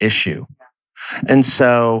not your issue. And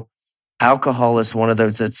so alcohol is one of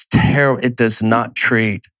those that's terrible. It does not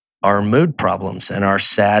treat our mood problems and our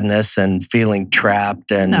sadness and feeling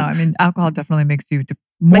trapped. And no, I mean, alcohol definitely makes you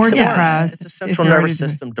more depressed. It's a central nervous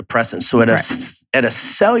system depressant. So at a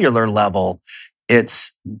cellular level,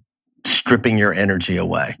 it's stripping your energy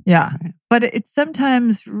away. Yeah. But it's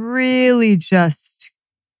sometimes really just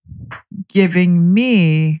giving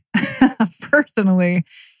me personally,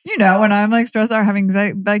 when I'm like stressed or having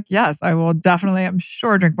anxiety, like, yes, I will definitely, I'm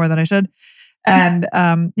sure, drink more than I should. And,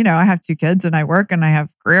 I have 2 kids and I work and I have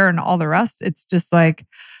career and all the rest. It's just like,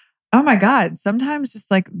 oh my God, sometimes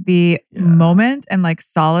just like the moment and like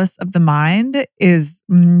solace of the mind is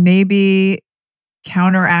maybe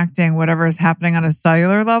counteracting whatever is happening on a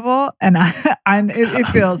cellular level. And it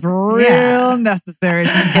feels real necessary.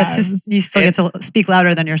 You still get to speak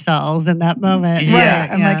louder than your cells in that moment. Yeah.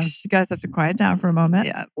 Right. I'm like, you guys have to quiet down for a moment.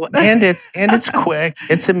 Yeah. Well, and it's quick,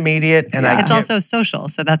 it's immediate. And it's also social.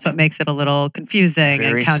 So that's what makes it a little confusing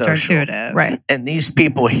and counterintuitive. Social. Right. And these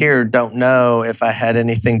people here don't know if I had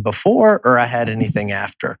anything before or I had anything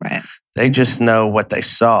after. Right. They just know what they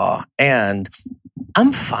saw. And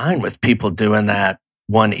I'm fine with people doing that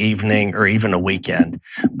one evening or even a weekend,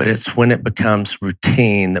 but it's when it becomes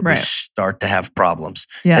routine that we start to have problems.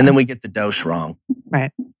 Yeah. And then we get the dose wrong.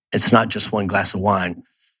 Right. It's not just one glass of wine.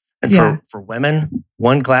 And for women,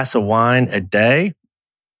 one glass of wine a day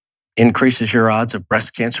increases your odds of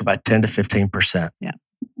breast cancer by 10 to 15%. Yeah.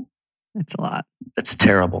 It's a lot. That's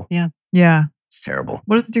terrible. Yeah. Yeah. It's terrible.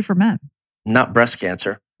 What does it do for men? Not breast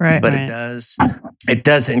cancer. Right. But it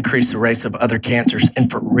does increase the rates of other cancers. And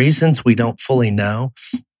for reasons we don't fully know,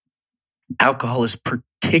 alcohol is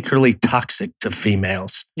particularly toxic to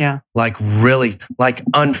females. Yeah. Like really, like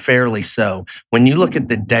unfairly so. When you look at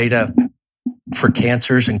the data for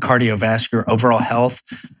cancers and cardiovascular overall health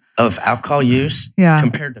of alcohol use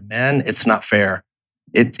compared to men, it's not fair.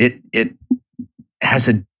 It has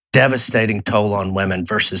a devastating toll on women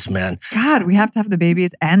versus men. God, we have to have the babies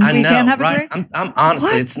and we can't have a drink? I'm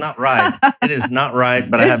honestly, it's not right. It is not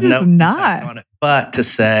right, but I have no impact on it. But to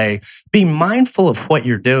say, be mindful of what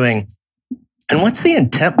you're doing and what's the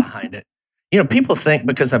intent behind it. People think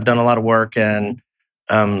because I've done a lot of work in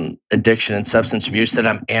addiction and substance abuse that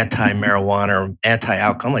I'm anti-marijuana or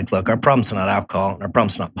anti-alcohol. I'm like, look, our problem's not alcohol and our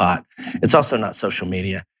problem's not pot. It's also not social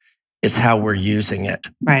media. It's how we're using it.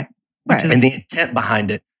 Right. And the intent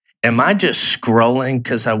behind it. Am I just scrolling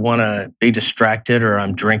because I want to be distracted or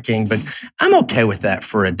I'm drinking? But I'm okay with that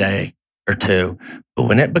for a day or two. But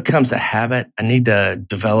when it becomes a habit, I need to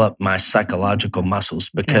develop my psychological muscles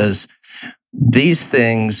because these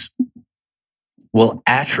things will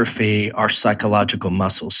atrophy our psychological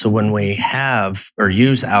muscles. So when we have or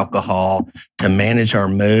use alcohol to manage our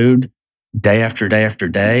mood day after day after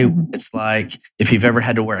day, it's like if you've ever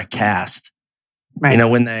had to wear a cast,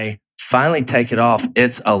 when they finally take it off,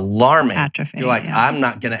 it's alarming. Atrophy, you're like, I'm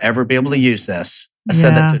not going to ever be able to use this. I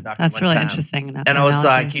said that to a doctor That's one really time. interesting. And I was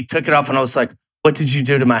like, he took it off and I was like, what did you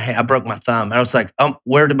do to my hand? I broke my thumb. And I was like,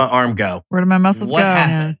 where did my arm go? Where did my muscles go? What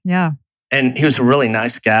happened? Yeah. And he was a really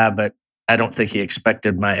nice guy, but I don't think he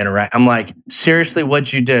expected my interaction. I'm like, seriously,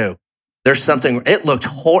 what'd you do? There's something, it looked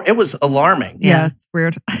it was alarming. Yeah, it's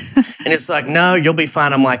weird. And it's like, no, you'll be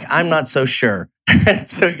fine. I'm like, I'm not so sure.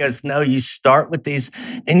 So he goes, no, you start with these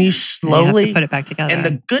and you slowly have to put it back together. And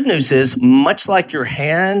the good news is, much like your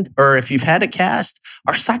hand, or if you've had a cast,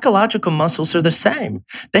 our psychological muscles are the same.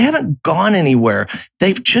 They haven't gone anywhere.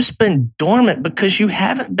 They've just been dormant because you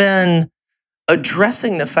haven't been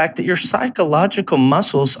addressing the fact that your psychological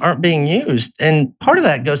muscles aren't being used. And part of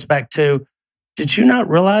that goes back to, did you not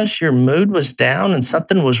realize your mood was down and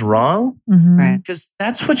something was wrong? Right. Because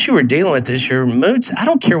that's what you were dealing with is your moods. I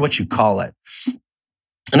don't care what you call it.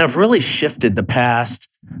 And I've really shifted the past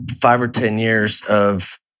 5 or 10 years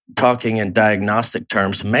of talking in diagnostic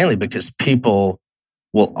terms, mainly because people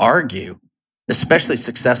will argue, especially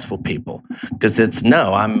successful people, because it's,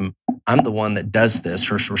 no, I'm the one that does this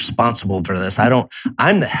or is responsible for this.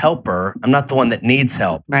 I'm the helper. I'm not the one that needs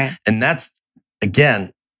help. Right. And that's,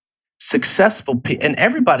 again, successful people, and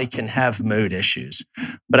everybody can have mood issues,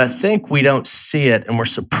 but I think we don't see it and we're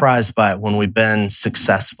surprised by it when we've been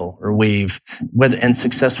successful or whether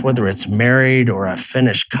it's married or I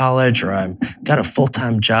finished college or I've got a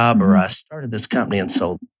full-time job or I started this company and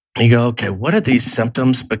sold. And you go, okay, what are these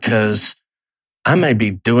symptoms? Because I may be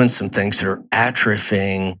doing some things that are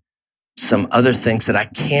atrophying some other things that I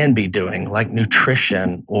can be doing, like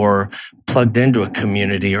nutrition or plugged into a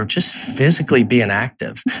community or just physically being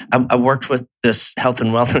active. I worked with this health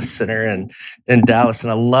and wellness center in Dallas,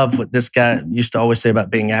 and I love what this guy used to always say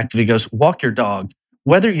about being active. He goes, walk your dog.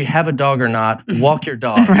 whether you have a dog or not, walk your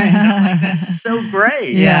dog. Right. And I'm like, that's so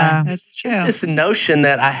great. Yeah. That's true. This notion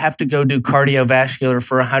that I have to go do cardiovascular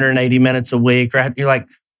for 180 minutes a week, or you're like,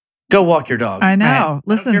 go walk your dog. I know. Right?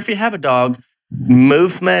 Listen, I don't care if you have a dog,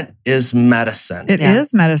 movement is medicine. It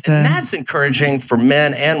is medicine. And that's encouraging for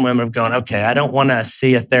men and women of going, okay, I don't want to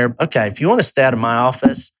see a therapist. Okay, if you want to stay out of my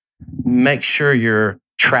office, make sure you're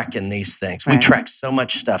tracking these things. Right. We track so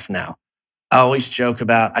much stuff now. I always joke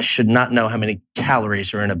about I should not know how many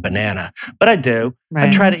calories are in a banana, but I do. Right.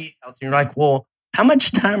 I try to eat healthy. You're like, well, how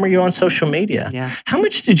much time are you on social media? Yeah. How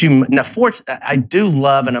much did you... Now, I do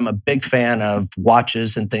love, and I'm a big fan of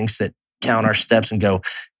watches and things that count our steps and go,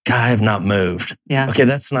 God, I have not moved. Yeah. Okay,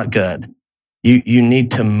 that's not good. You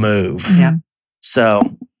need to move. Yeah.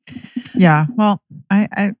 So... Yeah. Well,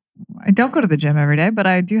 I don't go to the gym every day, but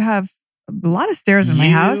I do have a lot of stairs in my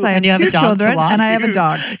house. I have you have 2 a dog to children walk? and I have a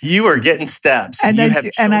dog. You are getting steps. And you I have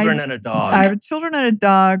do- and I- children and a dog. I have children and a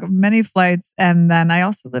dog, many flights, and then I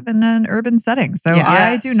also live in an urban setting. So Yes.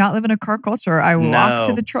 I do not live in a car culture. I walk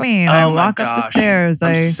to the train. I Oh my walk up the gosh. stairs.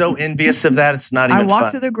 I'm so envious of that. It's not I even walk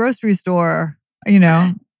fun. to the grocery store. You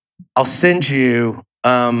know, I'll send you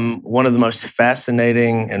one of the most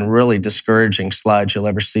fascinating and really discouraging slides you'll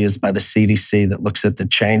ever see is by the CDC that looks at the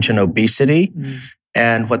change in obesity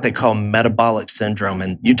and what they call metabolic syndrome.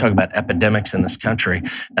 And you talk about epidemics in this country.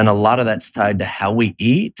 And a lot of that's tied to how we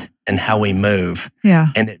eat and how we move. yeah.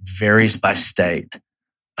 And it varies by state.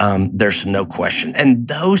 There's no question. And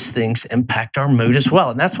those things impact our mood as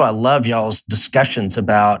well. And that's why I love y'all's discussions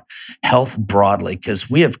about health broadly, because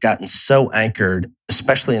we have gotten so anchored,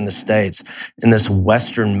 especially in the States, in this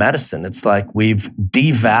Western medicine. It's like we've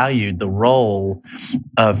devalued the role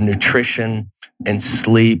of nutrition and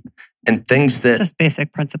sleep and things that... Just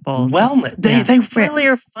basic principles. Wellness. They really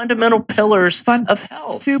are fundamental pillars of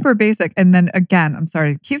health. Super basic. And then again, I'm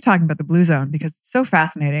sorry to keep talking about the blue zone because it's so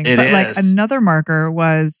fascinating. It But like is. another marker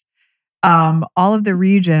was all of the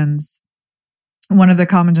regions. One of the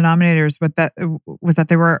common denominators was that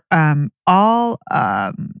they were all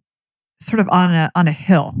sort of on a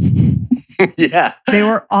hill. Yeah. They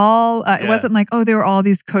were all, it wasn't like, they were all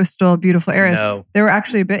these coastal, beautiful areas. No. They were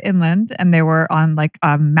actually a bit inland and they were on like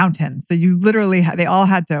a mountain. So you literally, they all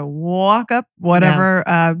had to walk up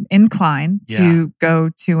whatever incline to go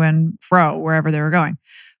to and fro wherever they were going.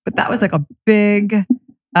 But that was like a big,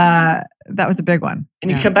 that was a big one. And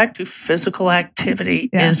you come back to physical activity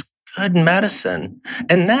is good medicine.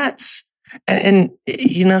 And that's, and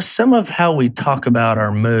you know, some of how we talk about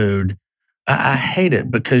our mood, I hate it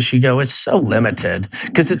because you go, it's so limited.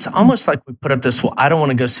 Because it's almost like we put up this, well, I don't want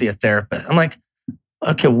to go see a therapist. I'm like,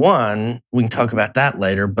 okay, one, we can talk about that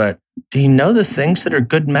later, but do you know the things that are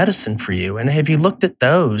good medicine for you? And have you looked at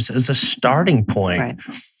those as a starting point? Right.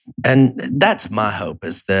 And that's my hope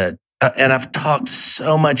is that, and I've talked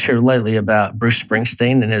so much here lately about Bruce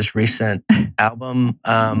Springsteen and his recent album,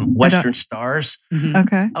 Western Stars. Mm-hmm.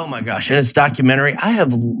 Okay. Oh my gosh. And his documentary,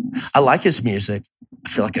 I like his music. I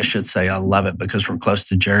feel like I should say I love it because we're close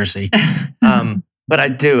to Jersey. But I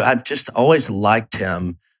do. I've just always liked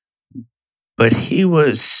him. But he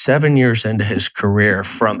was 7 years into his career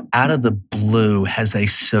from out of the blue has a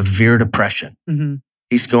severe depression. Mm-hmm.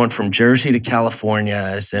 He's going from Jersey to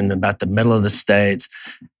California, is in about the middle of the States.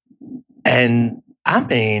 And I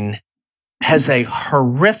mean, has a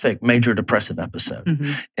horrific major depressive episode.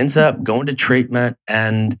 Mm-hmm. Ends up going to treatment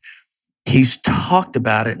and he's talked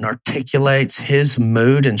about it and articulates his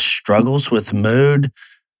mood and struggles with mood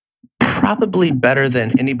probably better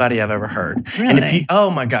than anybody I've ever heard. Really? And if you,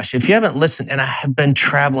 oh my gosh, if you haven't listened, and I have been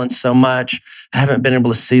traveling so much, I haven't been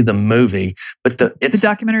able to see the movie, but the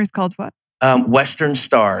documentary is called what? Western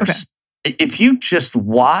Stars. Okay. If you just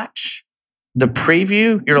watch the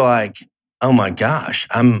preview, you're like, oh my gosh,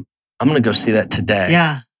 I'm going to go see that today.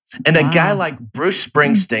 Yeah. And a guy like Bruce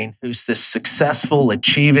Springsteen, who's this successful,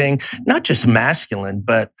 achieving, not just masculine,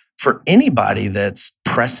 but for anybody that's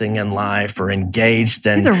pressing in life or engaged.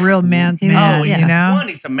 And he's a real man's man. He's you know?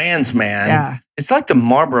 He's a man's man. Yeah. It's like the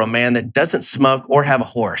Marlboro man that doesn't smoke or have a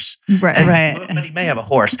horse. Right. But he may have a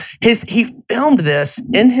horse. He filmed this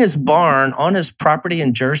in his barn on his property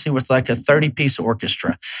in Jersey with like a 30-piece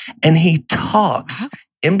orchestra. And he talks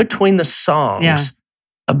in between the songs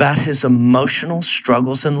about his emotional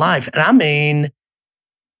struggles in life. And I mean,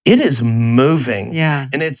 it is moving. Yeah.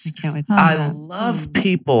 And it's, I can't wait to see I that. love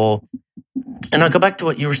people. And I'll go back to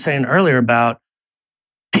what you were saying earlier about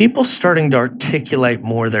people starting to articulate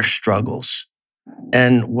more their struggles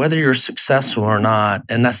and whether you're successful or not.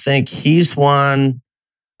 And I think he's one,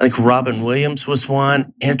 I think Robin Williams was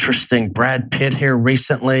one. Interesting. Brad Pitt here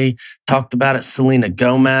recently talked about it. Selena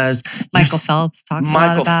Gomez. Michael Phelps talks a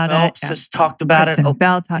lot about it. Michael Phelps has talked about Kristen it.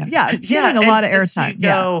 Bell it's getting a lot of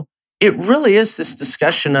airtime. It really is this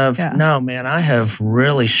discussion of, no, man, I have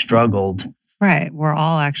really struggled. Right. We're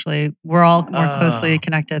all more closely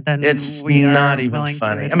connected than it's we are not even willing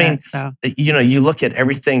funny. to admit, you look at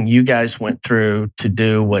everything you guys went through to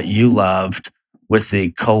do what you loved with the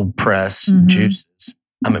cold press juices.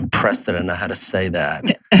 I'm impressed that I know how to say that.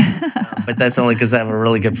 But that's only because I have a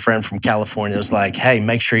really good friend from California who's like, hey,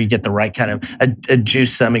 make sure you get the right kind of a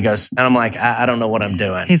juice. He goes, and I'm like, I don't know what I'm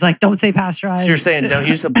doing. He's like, don't say pasteurized. So you're saying don't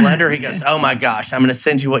use a blender? He goes, oh my gosh, I'm going to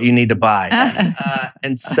send you what you need to buy.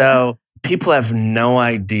 And so people have no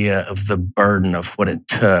idea of the burden of what it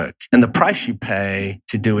took and the price you pay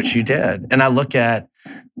to do what you did. And I look at,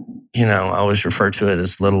 I always refer to it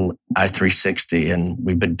as little I-360, and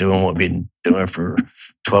we've been doing what we've been doing for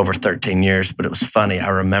 12 or 13 years. But it was funny. I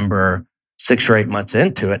remember 6 or 8 months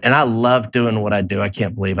into it, and I love doing what I do. I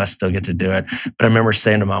can't believe I still get to do it. But I remember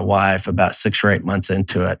saying to my wife about 6 or 8 months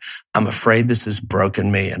into it, I'm afraid this has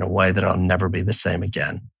broken me in a way that I'll never be the same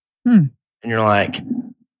again. And you're like,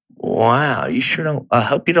 wow, you sure don't, I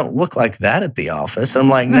hope you don't look like that at the office. I'm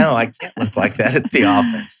like, no, I can't look like that at the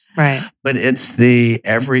office. Right. But it's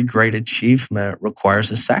every great achievement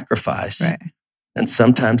requires a sacrifice. Right. And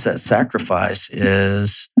sometimes that sacrifice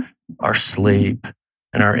is our sleep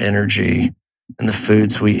and our energy and the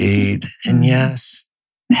foods we eat. And yes,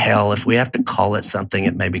 hell, if we have to call it something,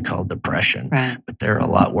 it may be called depression. Right. But there are a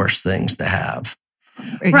lot worse things to have.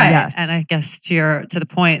 Right. Yes. And I guess to the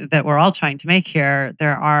point that we're all trying to make here,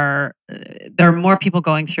 there are more people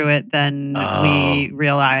going through it than we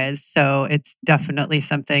realize. So it's definitely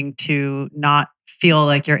something to not feel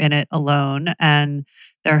like you're in it alone. And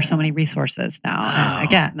there are so many resources now. And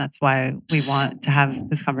again, that's why we want to have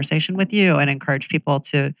this conversation with you and encourage people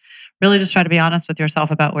to really just try to be honest with yourself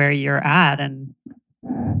about where you're at and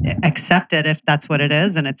accept it if that's what it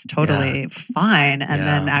is, and it's totally fine. And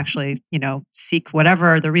then actually, seek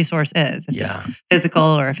whatever the resource is. If it's physical,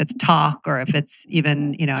 or if it's talk, or if it's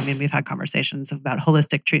even, we've had conversations about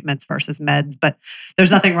holistic treatments versus meds, but there's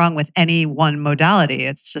nothing wrong with any one modality.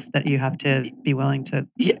 It's just that you have to be willing to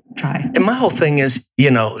try. And my whole thing is,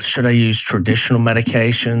 should I use traditional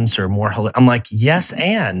medications or more holistic? I'm like, yes,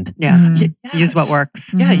 and use what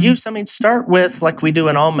works. Start with, like we do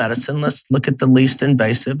in all medicine, let's look at the least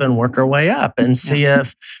invasive and work our way up and see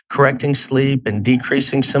if correcting sleep and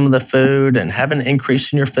decreasing some of the food and having an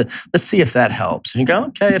increase in your food, let's see if that helps. And you go,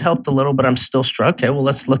 okay, it helped a little, but I'm still struck. Okay, well,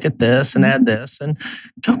 let's look at this and add this and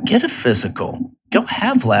go get a physical. Go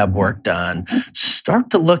have lab work done. Start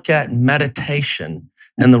to look at meditation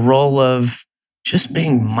and the role of just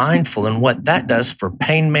being mindful and what that does for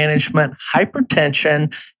pain management,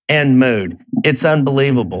 hypertension, and mood. It's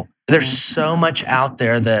unbelievable. There's so much out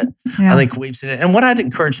there that I think we've seen it. And what I'd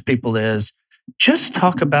encourage people is just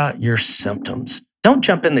talk about your symptoms. Don't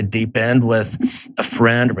jump in the deep end with a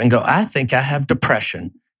friend and go, I think I have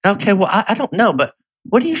depression. Okay, well, I don't know, but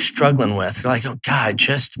what are you struggling with? You're like, oh God,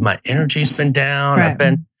 just my energy's been down.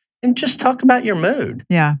 Right. And just talk about your mood.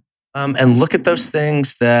 Yeah. And look at those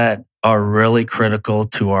things that are really critical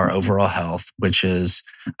to our overall health, which is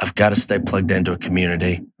I've got to stay plugged into a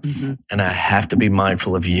community, and I have to be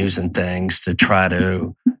mindful of using things to try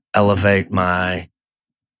to elevate my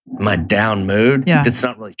down mood. Yeah. It's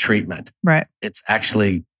not really treatment. Right. It's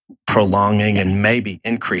actually prolonging and maybe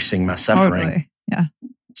increasing my suffering. Totally. Yeah.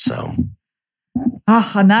 So.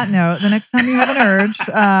 On that note, the next time you have an urge,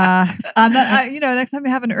 next time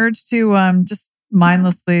you have an urge to just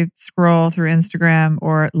mindlessly scroll through Instagram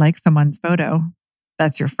or like someone's photo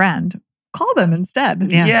that's your friend, call them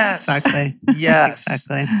instead. Yeah, yes. Exactly. Yes.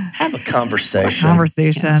 Exactly. Have a conversation.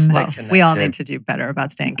 We all need to do better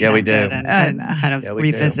about staying connected. Yeah, we do. And kind of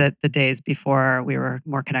revisit the days before we were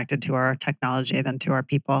more connected to our technology than to our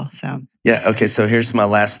people. So okay. So here's my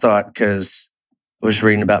last thought, because I was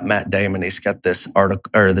reading about Matt Damon. He's got this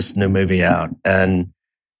article or this new movie out, and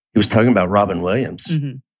he was talking about Robin Williams.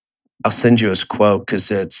 I'll send you his quote because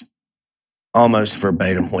it's almost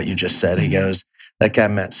verbatim what you just said. He goes, that guy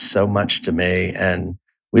meant so much to me. And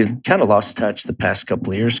we kind of lost touch the past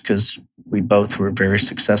couple of years because we both were very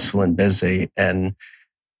successful and busy. And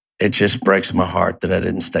it just breaks my heart that I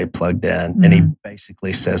didn't stay plugged in. And he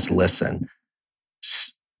basically says, listen,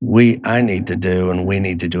 I need to do and we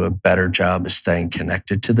need to do a better job of staying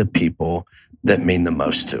connected to the people that mean the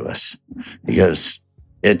most to us. He goes,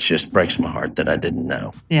 it just breaks my heart that I didn't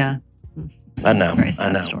know. Yeah. I know. Very sad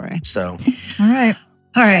I know. Story. So, all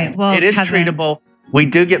right. Well, it is treatable. We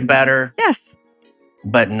do get better. Yes.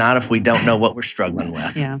 but not if we don't know what we're struggling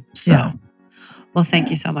with. Yeah. So, well, thank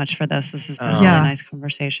you so much for this. This has been a really nice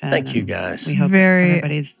conversation. Thank you, guys. We hope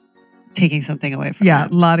everybody's taking something away from it. Yeah, a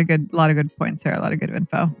lot of good points here. A lot of good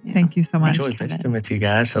info. Yeah. Thank you so much. Enjoy visiting with you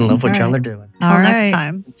guys and love what y'all are doing.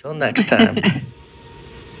 Until next time.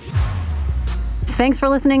 Thanks for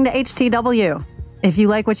listening to HTW. If you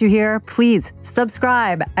like what you hear, please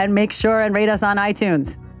subscribe and make sure and rate us on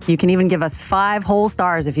iTunes. You can even give us 5 whole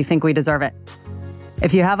stars if you think we deserve it.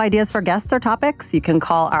 If you have ideas for guests or topics, you can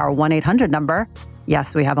call our 1-800 number.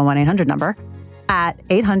 Yes, we have a 1-800 number at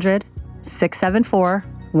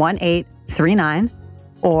 800-674-1839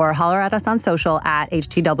 or holler at us on social at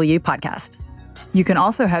HTW Podcast. You can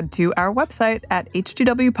also head to our website at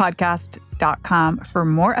htwpodcast.com for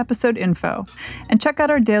more episode info and check out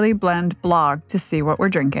our Daily Blend blog to see what we're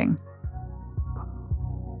drinking.